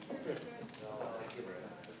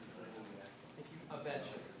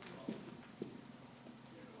 Eventually.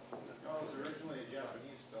 No, it was originally a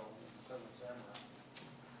Japanese film, it was The Seven Samurai.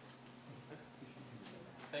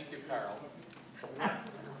 Thank you, Carl. I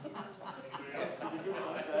actually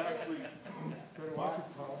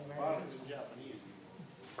bought it in Japanese.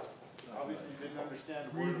 Obviously didn't understand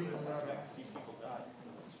a word of it, but I got to see people die.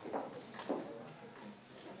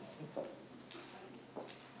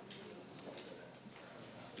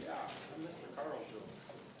 Yeah, I miss the Carl show.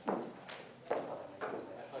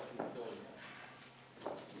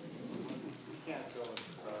 You can't go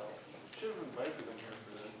into Carl. Should have invited him here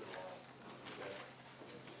for this.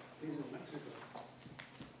 He's in Mexico.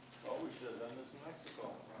 Oh, we should have done this in Mexico.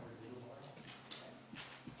 All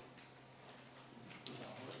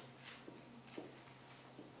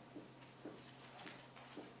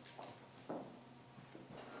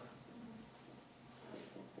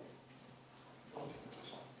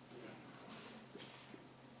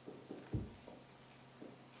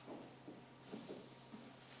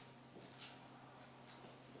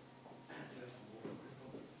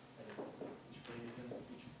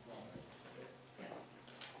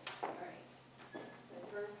right.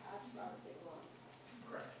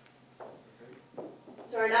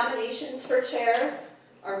 So our nominations for chair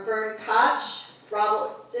are Vern Koch,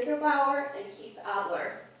 Robert Ziegerbauer, and Keith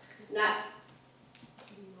Adler. Not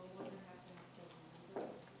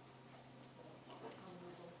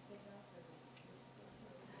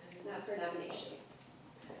for nominations.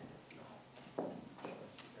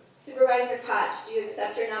 Supervisor Koch, do you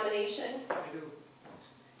accept your nomination? I do.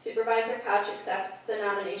 Supervisor Koch accepts the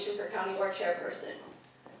nomination for County Board Chairperson.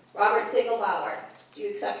 Robert Ziegelbauer, do you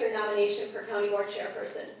accept your nomination for County Board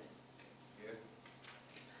Chairperson? Yes.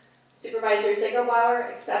 Supervisor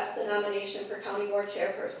Ziegelbauer accepts the nomination for County Board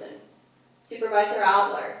Chairperson. Supervisor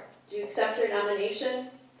Adler, do you accept your nomination?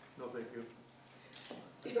 No, thank you.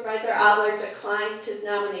 Supervisor Adler declines his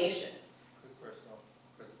nomination. Crystal.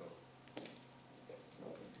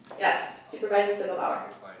 Yes, Supervisor Ziegelbauer.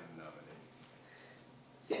 Decline nomination.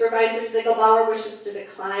 Supervisor Ziegelbauer wishes to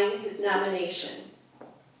decline his nomination.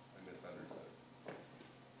 I misunderstood.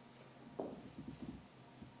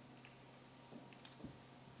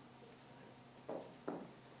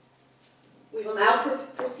 We will now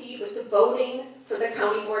proceed with the voting for the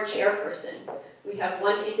County Board Chairperson. We have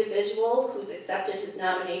one individual who's accepted his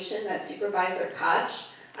nomination, that's Supervisor Koch.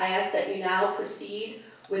 I ask that you now proceed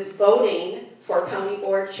with voting for County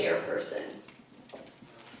Board Chairperson.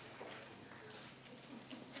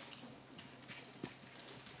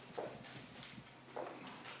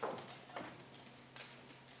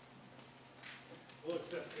 We'll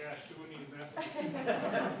accept cash, do we need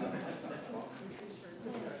that?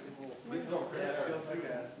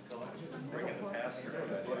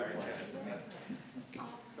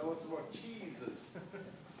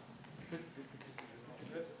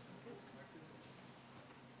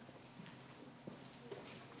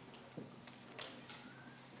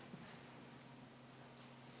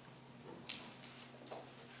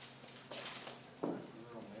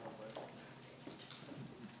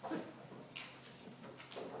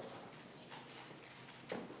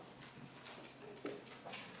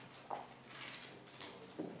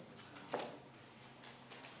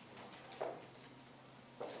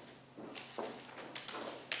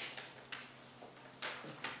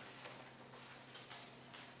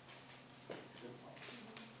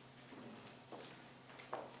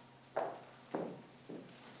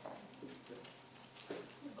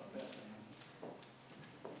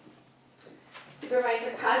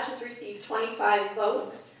 Supervisor Koch has received 25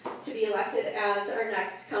 votes to be elected as our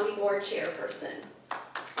next county board chairperson.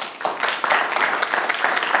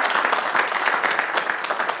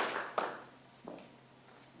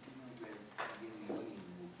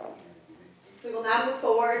 We will now move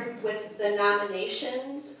forward with the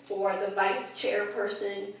nominations for the vice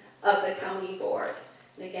chairperson of the county board.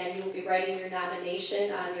 And again, you will be writing your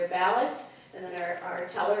nomination on your ballot, and then our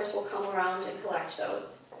tellers will come around and collect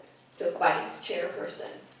those. So vice chairperson.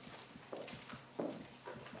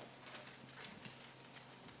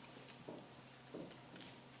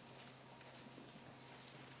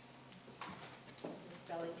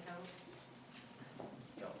 Spelling count?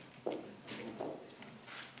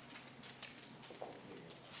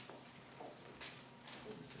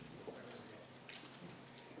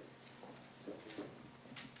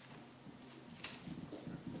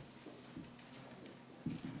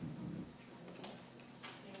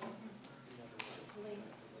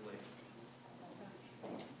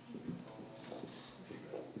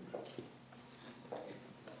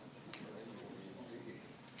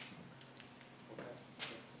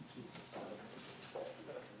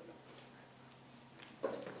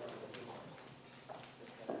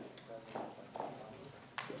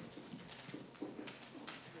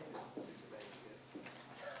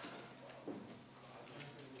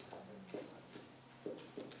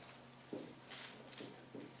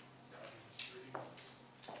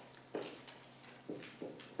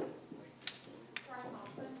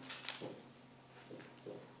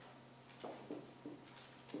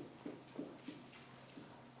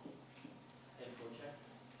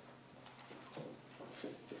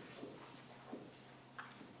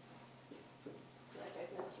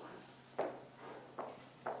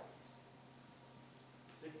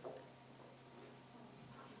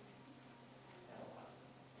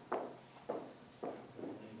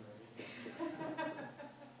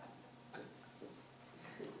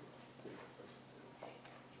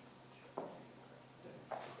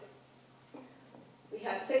 We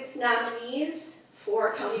have 6 nominees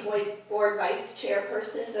for County Board Vice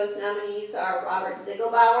Chairperson. Those nominees are Robert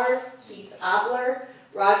Ziegelbauer, Keith Obler,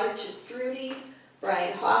 Roger Chistrudi,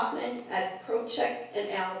 Brian Hoffman, Ed Prochek, and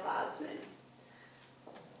Al Bosman.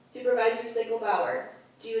 Supervisor Ziegelbauer,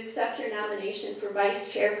 do you accept your nomination for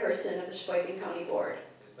Vice Chairperson of the Sheboygan County Board?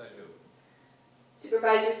 Yes, I do.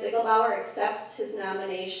 Supervisor Ziegelbauer accepts his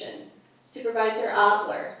nomination. Supervisor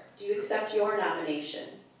Obler, do you accept your nomination?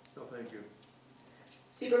 No, thank you.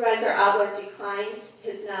 Supervisor Obler declines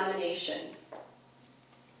his nomination.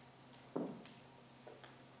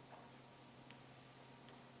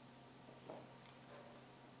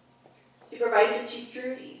 Supervisor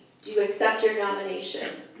Chistrudi, do you accept your nomination?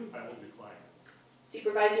 I will decline.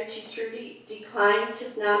 Supervisor Chistrudi declines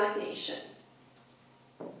his nomination.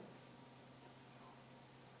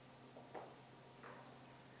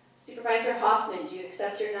 Supervisor Hoffman, do you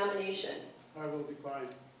accept your nomination? I will decline.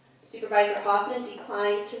 Supervisor Hoffman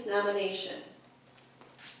declines his nomination.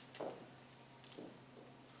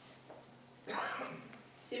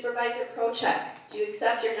 Supervisor Prochek, do you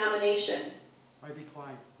accept your nomination? I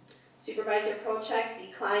decline. Supervisor Prochek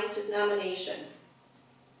declines his nomination.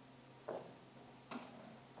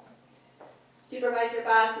 Supervisor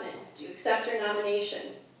Bosman, do you accept your nomination?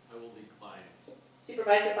 I will decline.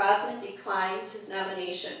 Supervisor Bosman declines his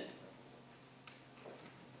nomination.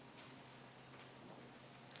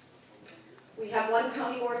 We have one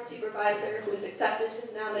county board supervisor who has accepted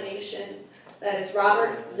his nomination. That is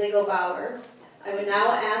Robert Ziegelbauer. I would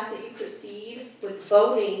now ask that you proceed with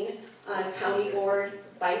voting on county board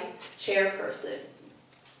vice chairperson.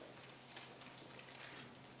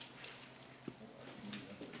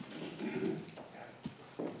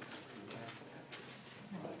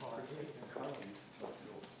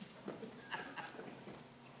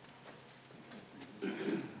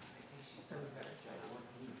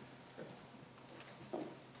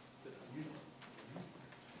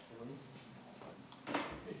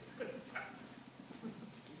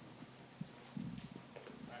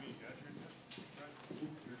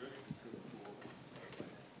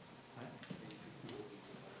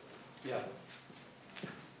 Yeah.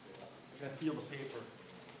 I gotta feel the paper.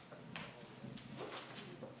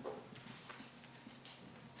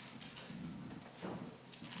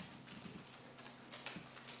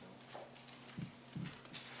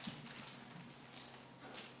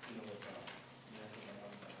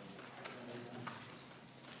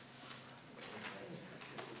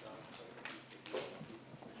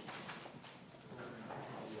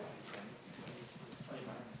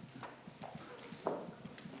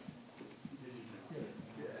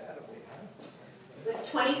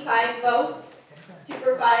 With 25 votes,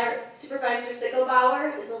 Supervisor Supervisor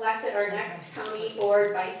Ziegelbauer is elected our next county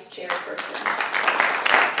board vice chairperson.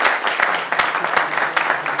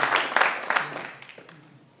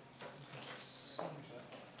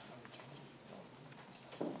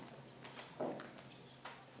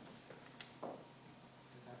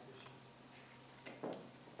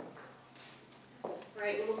 All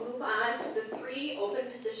right, we will move on to the 3 open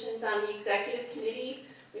positions on the executive committee.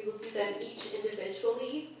 We will do them each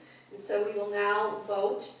individually. And so we will now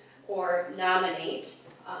vote or nominate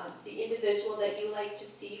the individual that you like to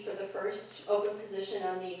see for the first open position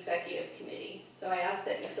on the executive committee. So I ask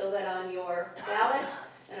that you fill that on your ballot,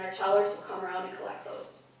 and our tellers will come around and collect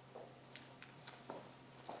those.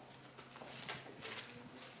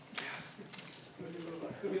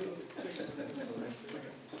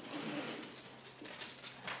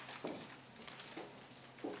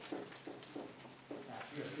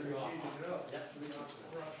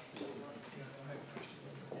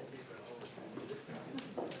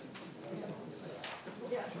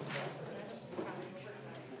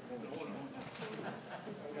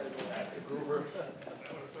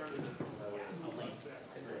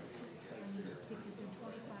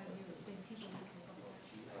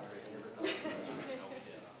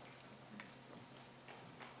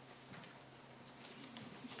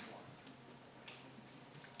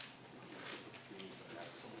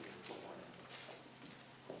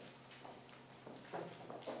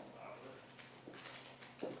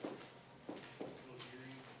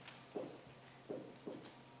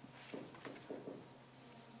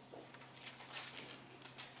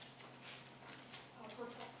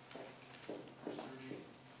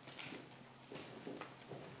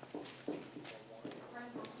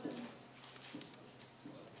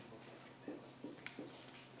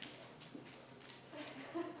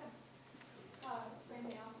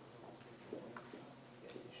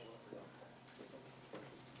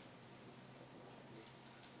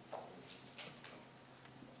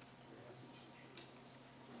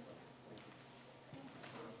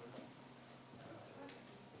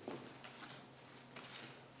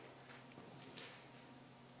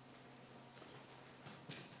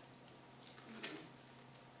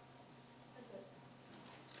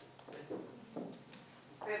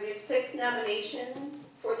 All right, we have 6 nominations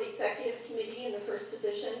for the executive committee in the first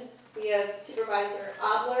position. We have Supervisor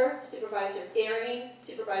Obler, Supervisor Gehring,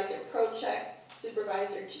 Supervisor Prochek,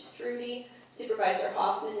 Supervisor Gistrudy, Supervisor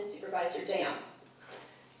Hoffman, and Supervisor Dam.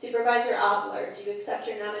 Supervisor Obler, do you accept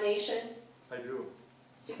your nomination? I do.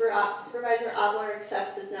 Supervisor Obler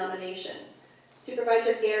accepts his nomination.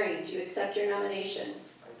 Supervisor Gehring, do you accept your nomination?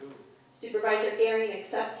 I do. Supervisor Gehring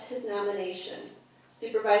accepts his nomination.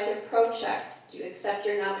 Supervisor Prochek, do you accept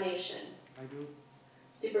your nomination? I do.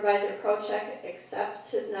 Supervisor Prochek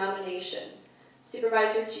accepts his nomination.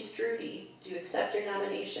 Supervisor Gistrudy, do you accept your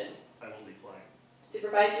nomination? I will decline.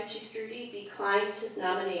 Supervisor Gistrudy declines his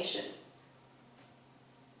nomination.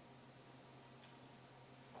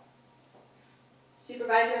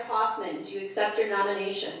 Supervisor Hoffman, do you accept your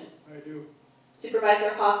nomination? I do.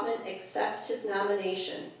 Supervisor Hoffman accepts his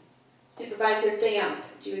nomination. Supervisor Damp,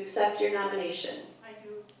 do you accept your nomination? I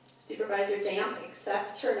do. Supervisor Damp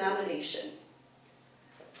accepts her nomination.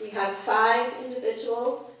 We have 5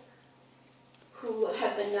 individuals who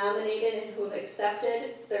have been nominated and who have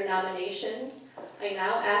accepted their nominations. I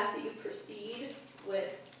now ask that you proceed with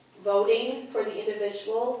voting for the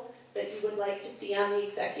individual that you would like to see on the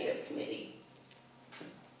executive committee.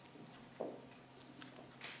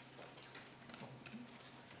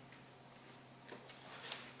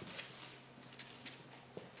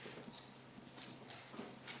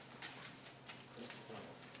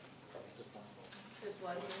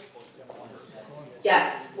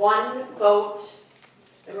 Yes, 1 vote,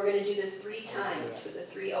 and we're going to do this 3 times for the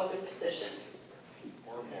 3 open positions.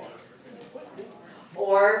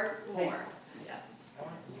 Or more, yes.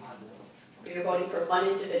 You're voting for 1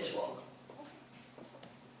 individual.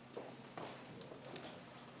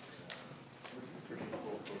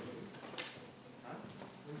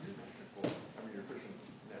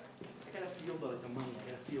 I gotta feel the money,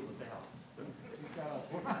 I gotta feel the balance.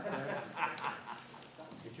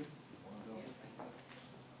 Did you?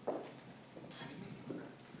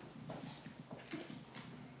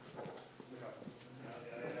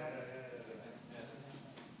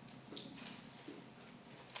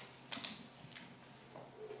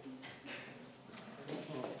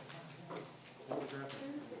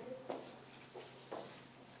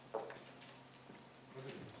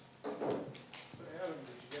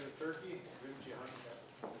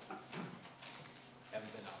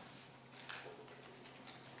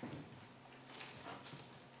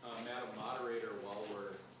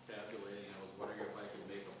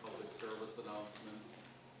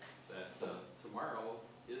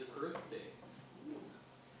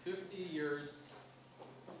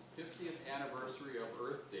 50th anniversary of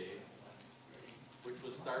Earth Day, which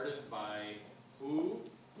was started by who?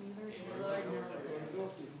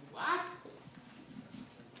 What?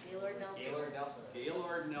 Gaylord Nelson. Gaylord Nelson.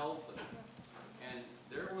 Gaylord Nelson. And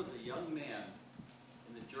there was a young man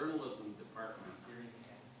in the journalism department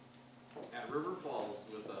at River Falls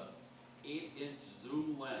with a 8-inch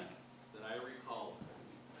zoom lens that I recall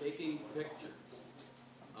taking pictures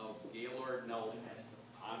of Gaylord Nelson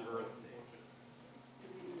on Earth Day.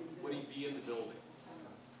 Would he be in the building?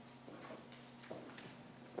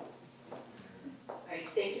 All right,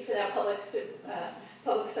 thank you for that public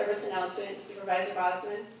service announcement, Supervisor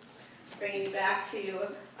Bosman. Bringing you back to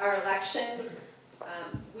our election.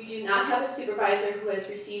 We do not have a supervisor who has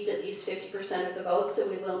received at least 50% of the votes, so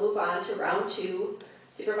we will move on to round 2.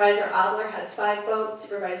 Supervisor Adler has 5 votes,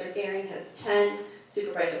 Supervisor Gehring has 10,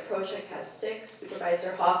 Supervisor Prochek has 6,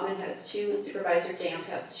 Supervisor Hoffman has 2, and Supervisor Damp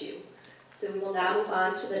has 2. So we will now move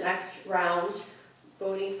on to the next round,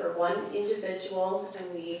 voting for one individual,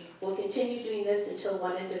 and we will continue doing this until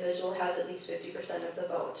one individual has at least 50% of the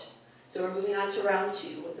vote. So we're moving on to round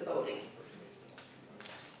 2 with the voting.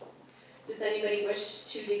 Does anybody wish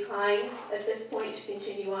to decline at this point to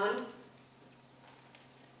continue on?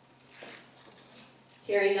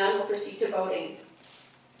 Hearing none, we'll proceed to voting.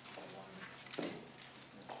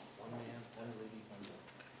 One man, one lady, one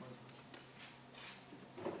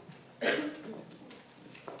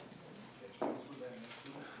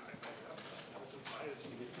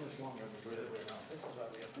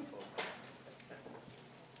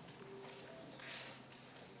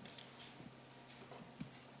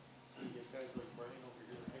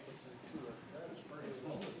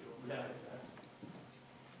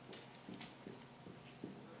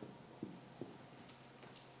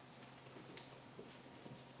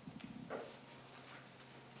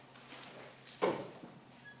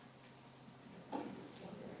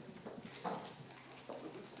So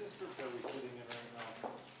this district are we sitting in right now?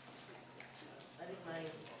 That is my...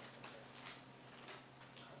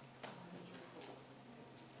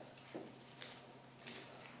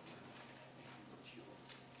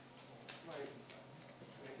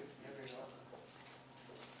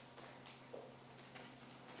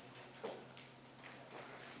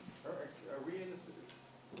 Are we in the city?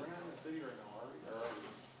 We're not in the city right now, are we? Or are we?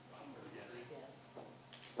 Yes.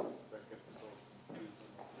 That gets so confusing.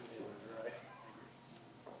 Right.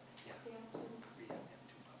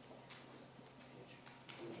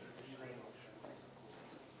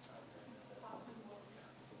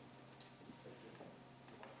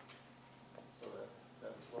 So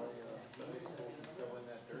that's why the high school can fill in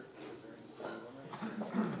that dirt because they're in the city limits.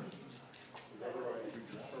 Because otherwise,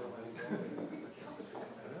 shoreline zone.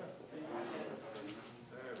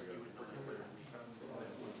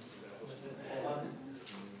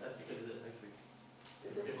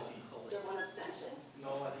 Is there one abstention?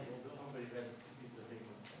 No, I think somebody had a piece of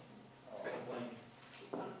paper. Blank.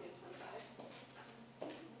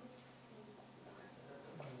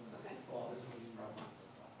 Okay. Oh, this was the problem.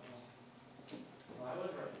 I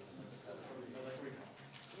was right.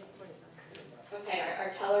 Okay, our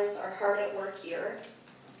tellers are hard at work here.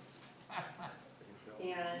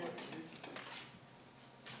 And,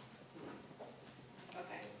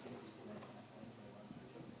 okay,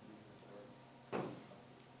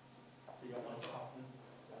 You got one for Hoffman?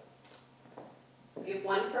 we have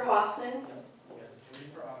 1 for Hoffman, You got 3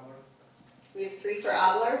 for Adler, we have 3 for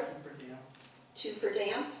Abler, 2 for Dam, 2 for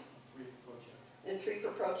Damp, 3 for Kochek. and 3 for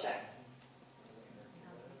Prochek,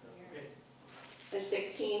 Okay. and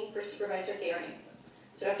 16 for Supervisor Gehring.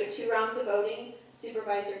 So after 2 rounds of voting,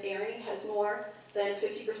 Supervisor Gehring has more than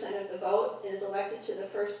 50% of the vote and is elected to the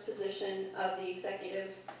first position of the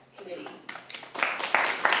executive committee.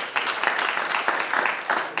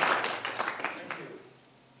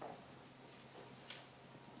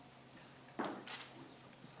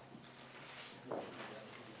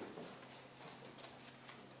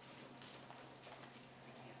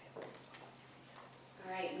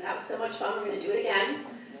 All right, and that was so much fun, we're going to do it again.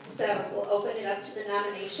 So we'll open it up to the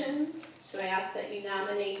nominations. So I ask that you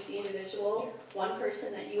nominate the individual, one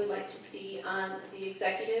person that you would like to see on the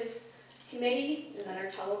executive committee, and then our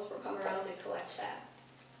tellers will come around and collect that.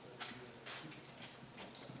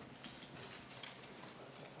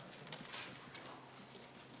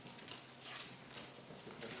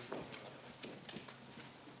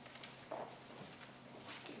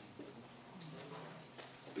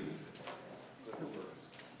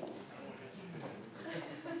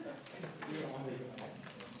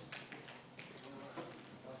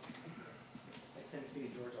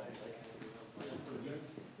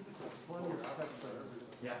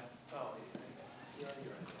 Yeah. Oh,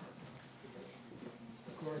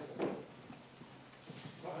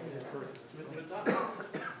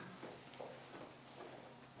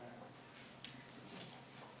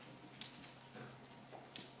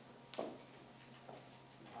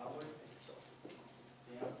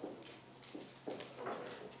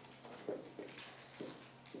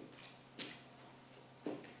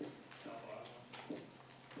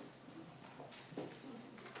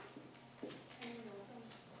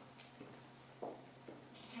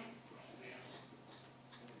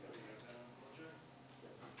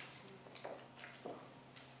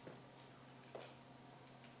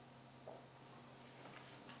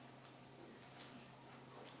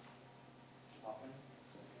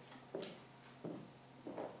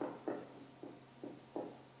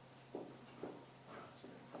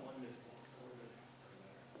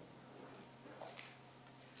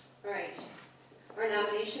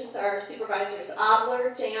 nominations are Supervisors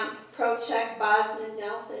Obler, Damp, Procheck, Bosman,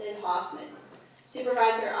 Nelson, and Hoffman.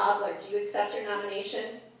 Supervisor Obler, do you accept your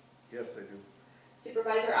nomination? Yes, I do.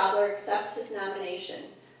 Supervisor Obler accepts his nomination.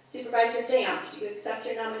 Supervisor Damp, do you accept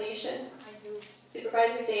your nomination? I do.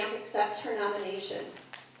 Supervisor Damp accepts her nomination.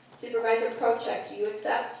 Supervisor Procheck, do you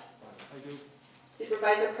accept? I do.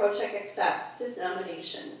 Supervisor Procheck accepts his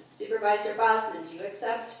nomination. Supervisor Bosman, do you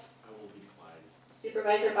accept? I will decline.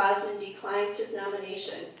 Supervisor Bosman declines his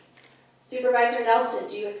nomination. Supervisor Nelson,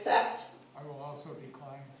 do you accept? I will also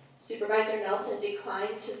decline. Supervisor Nelson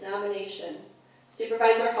declines his nomination.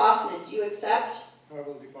 Supervisor Hoffman, do you accept? I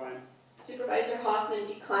will decline. Supervisor Hoffman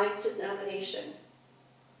declines his nomination.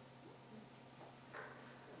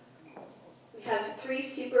 We have 3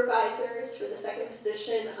 supervisors for the second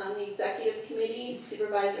position on the executive committee,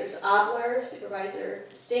 Supervisors Obler, Supervisor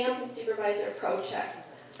Damp, and Supervisor Procheck.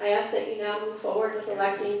 I ask that you now move forward with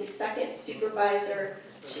electing the second supervisor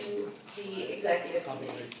to the executive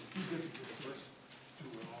committee.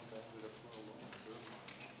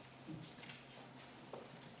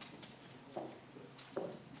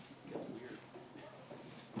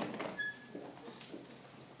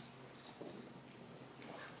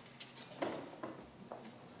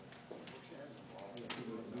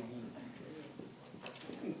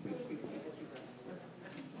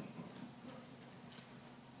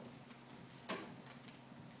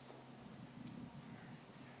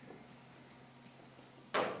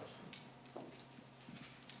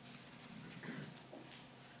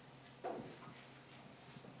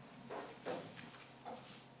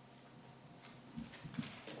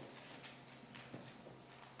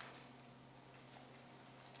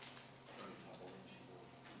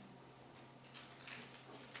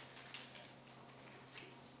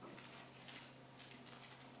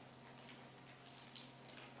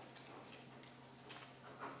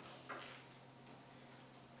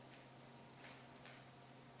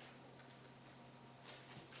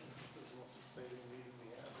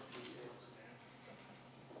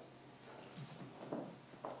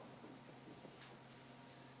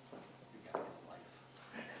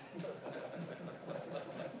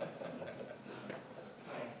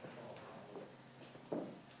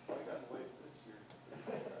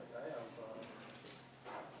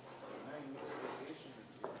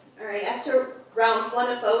 All right, after round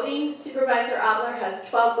 1 of voting, Supervisor Obler has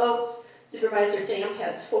 12 votes, Supervisor Damp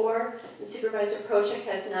has 4, and Supervisor Procheck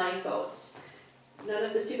has 9 votes. None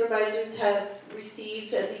of the supervisors have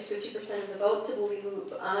received at least 50% of the votes, so we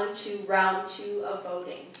move on to round 2 of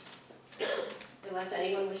voting. Unless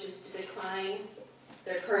anyone wishes to decline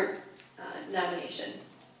their current nomination.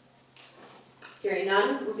 Hearing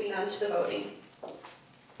none, moving on to the voting.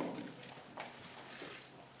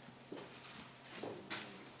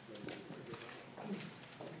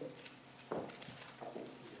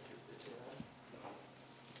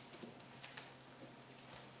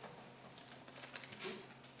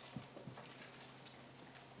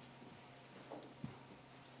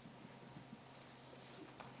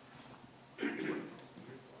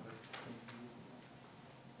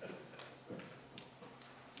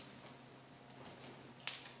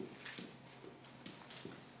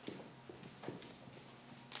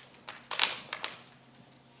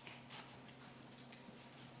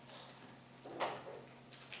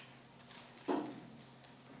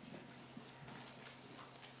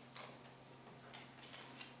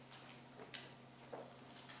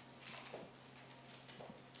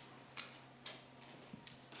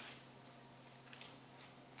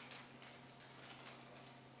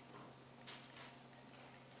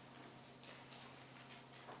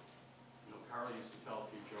 Carl used to tell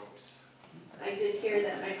a few jokes. I did hear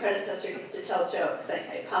that my predecessor used to tell jokes.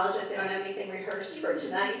 I apologize, I don't have anything rehearsed for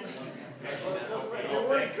tonight. They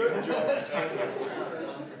weren't good jokes.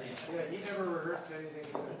 Yeah, he never rehearsed anything.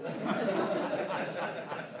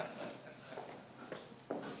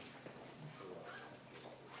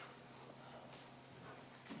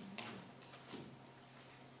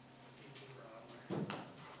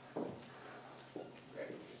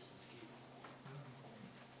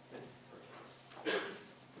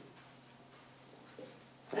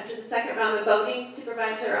 After the second round of voting,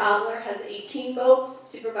 Supervisor Obler has 18 votes,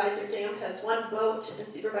 Supervisor Damp has 1 vote, and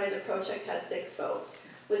Supervisor Procheck has 6 votes.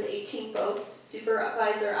 With 18 votes,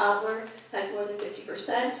 Supervisor Obler has more than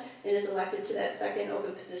 50% and is elected to that second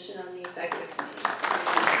open position on the executive committee.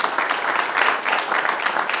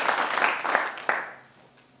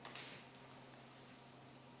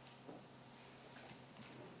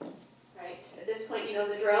 Right, at this point you know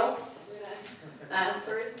the drill. We're gonna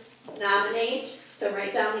first nominate, so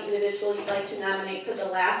write down the individual you'd like to nominate for the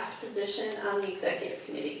last position on the executive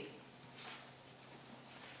committee.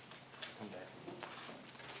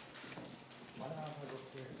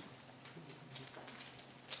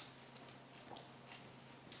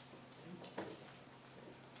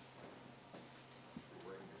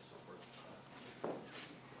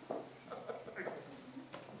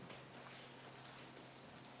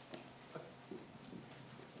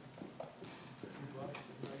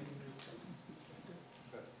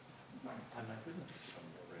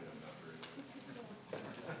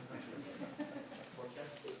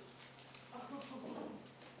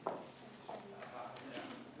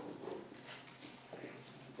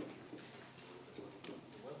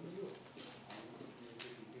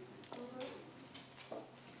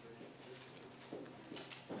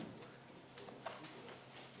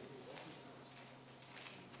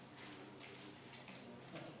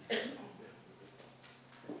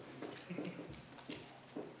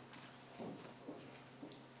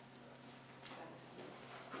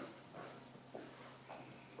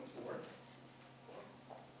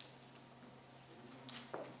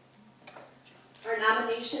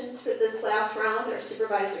 nominations for this last round are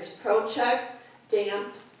Supervisors Prochek,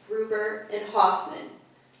 Damp, Gruber, and Hoffman.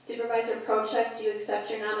 Supervisor Prochek, do you accept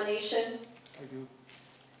your nomination? I do.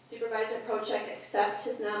 Supervisor Prochek accepts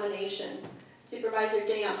his nomination. Supervisor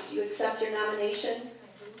Damp, do you accept your nomination?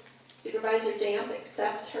 Supervisor Damp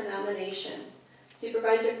accepts her nomination.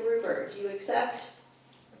 Supervisor Gruber, do you accept?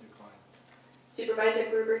 I decline. Supervisor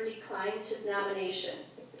Gruber declines his nomination.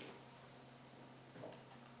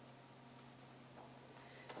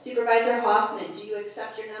 Supervisor Hoffman, do you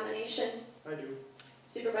accept your nomination? I do.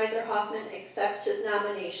 Supervisor Hoffman accepts his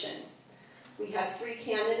nomination. We have 3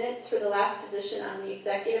 candidates for the last position on the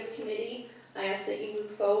executive committee. I ask that you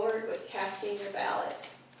move forward with casting your ballot.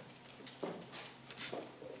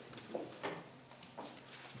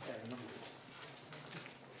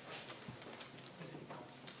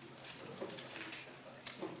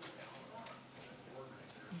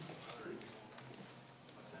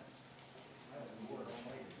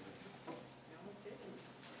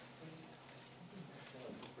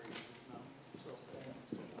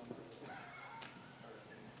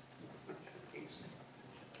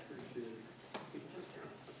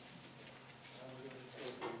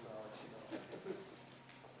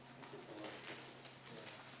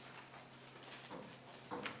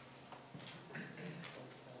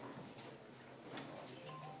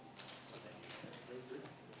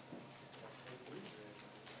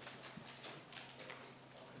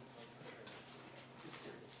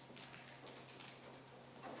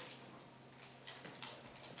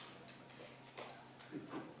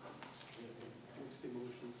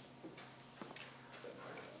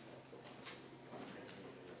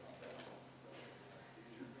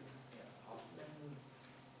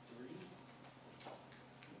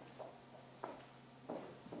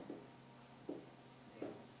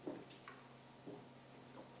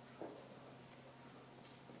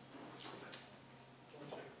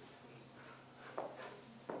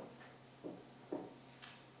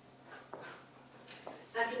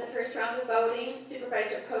 After the first round of voting,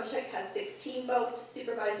 Supervisor Prochek has 16 votes,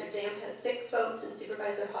 Supervisor Damp has 6 votes, and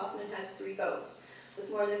Supervisor Hoffman has 3 votes. With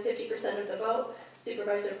more than 50% of the vote,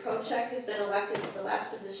 Supervisor Prochek has been elected to the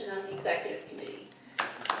last position on the executive committee.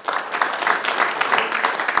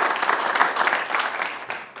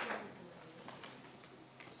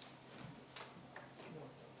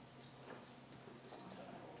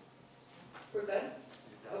 We're good?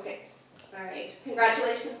 Okay. All right.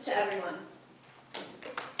 Congratulations to everyone.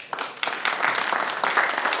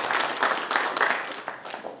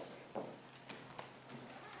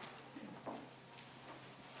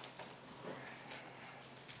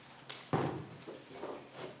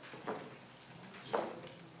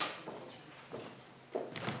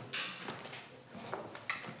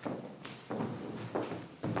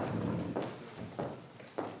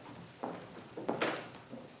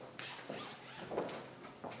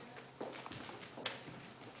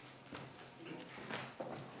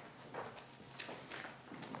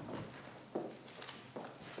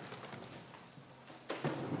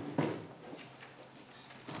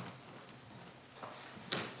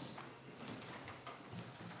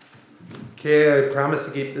 Okay, I promise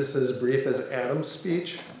to keep this as brief as Adam's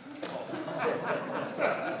speech.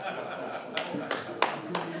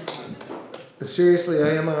 Seriously,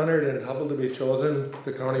 I am honored and humbled to be chosen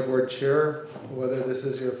the county board chair, whether this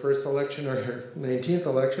is your first election or your 19th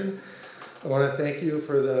election. I want to thank you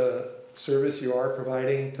for the service you are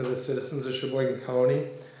providing to the citizens of Sheboygan County.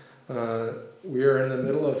 We are in the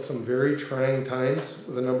middle of some very trying times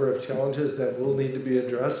with a number of challenges that will need to be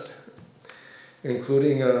addressed,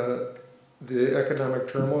 including the economic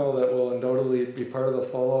turmoil that will undoubtedly be part of the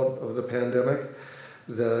fallout of the pandemic,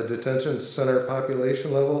 the detention center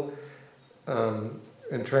population level,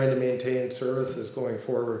 and trying to maintain services going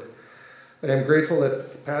forward. I am grateful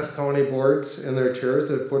that past county boards and their chairs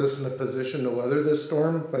have put us in a position to weather this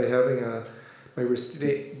storm by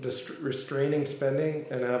restraining spending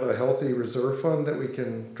and have a healthy reserve fund that we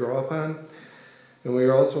can draw upon. And we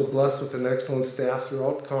are also blessed with an excellent staff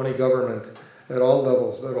throughout county government at all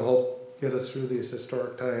levels that will help get us through these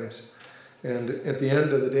historic times. And at the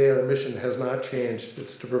end of the day, our mission has not changed.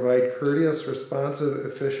 It's to provide courteous, responsive,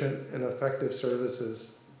 efficient, and effective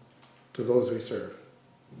services to those we serve.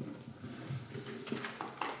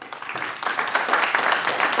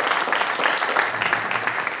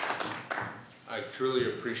 I truly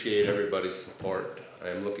appreciate everybody's support. I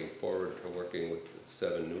am looking forward to working with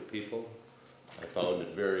 7 new people. I found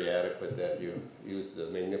it very adequate that you used the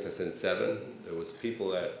Magnificent 7. It was people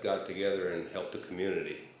that got together and helped the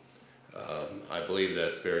community. I believe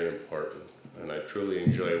that's very important, and I truly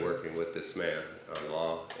enjoy working with this man on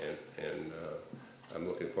law, and I'm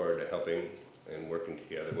looking forward to helping and working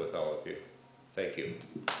together with all of you. Thank you. And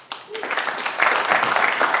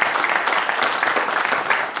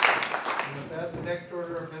with that, the next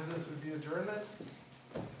order of business would be adjournment.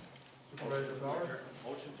 Supervisor Bauer?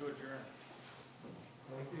 Motion to adjourn.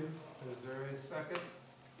 Thank you. Is there a second?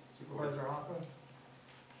 Supervisor Hoffman?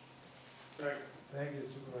 Second. Thank you,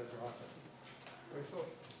 Supervisor Hoffman. Rachel?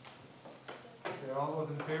 Okay, all those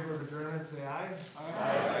in favor of adjournment, say aye.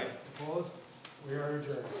 Aye. Opposed? We are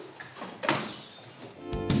adjourned.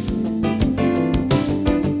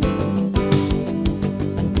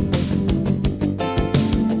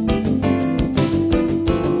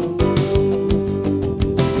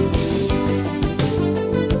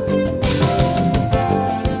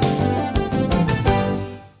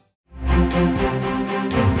 Thank you.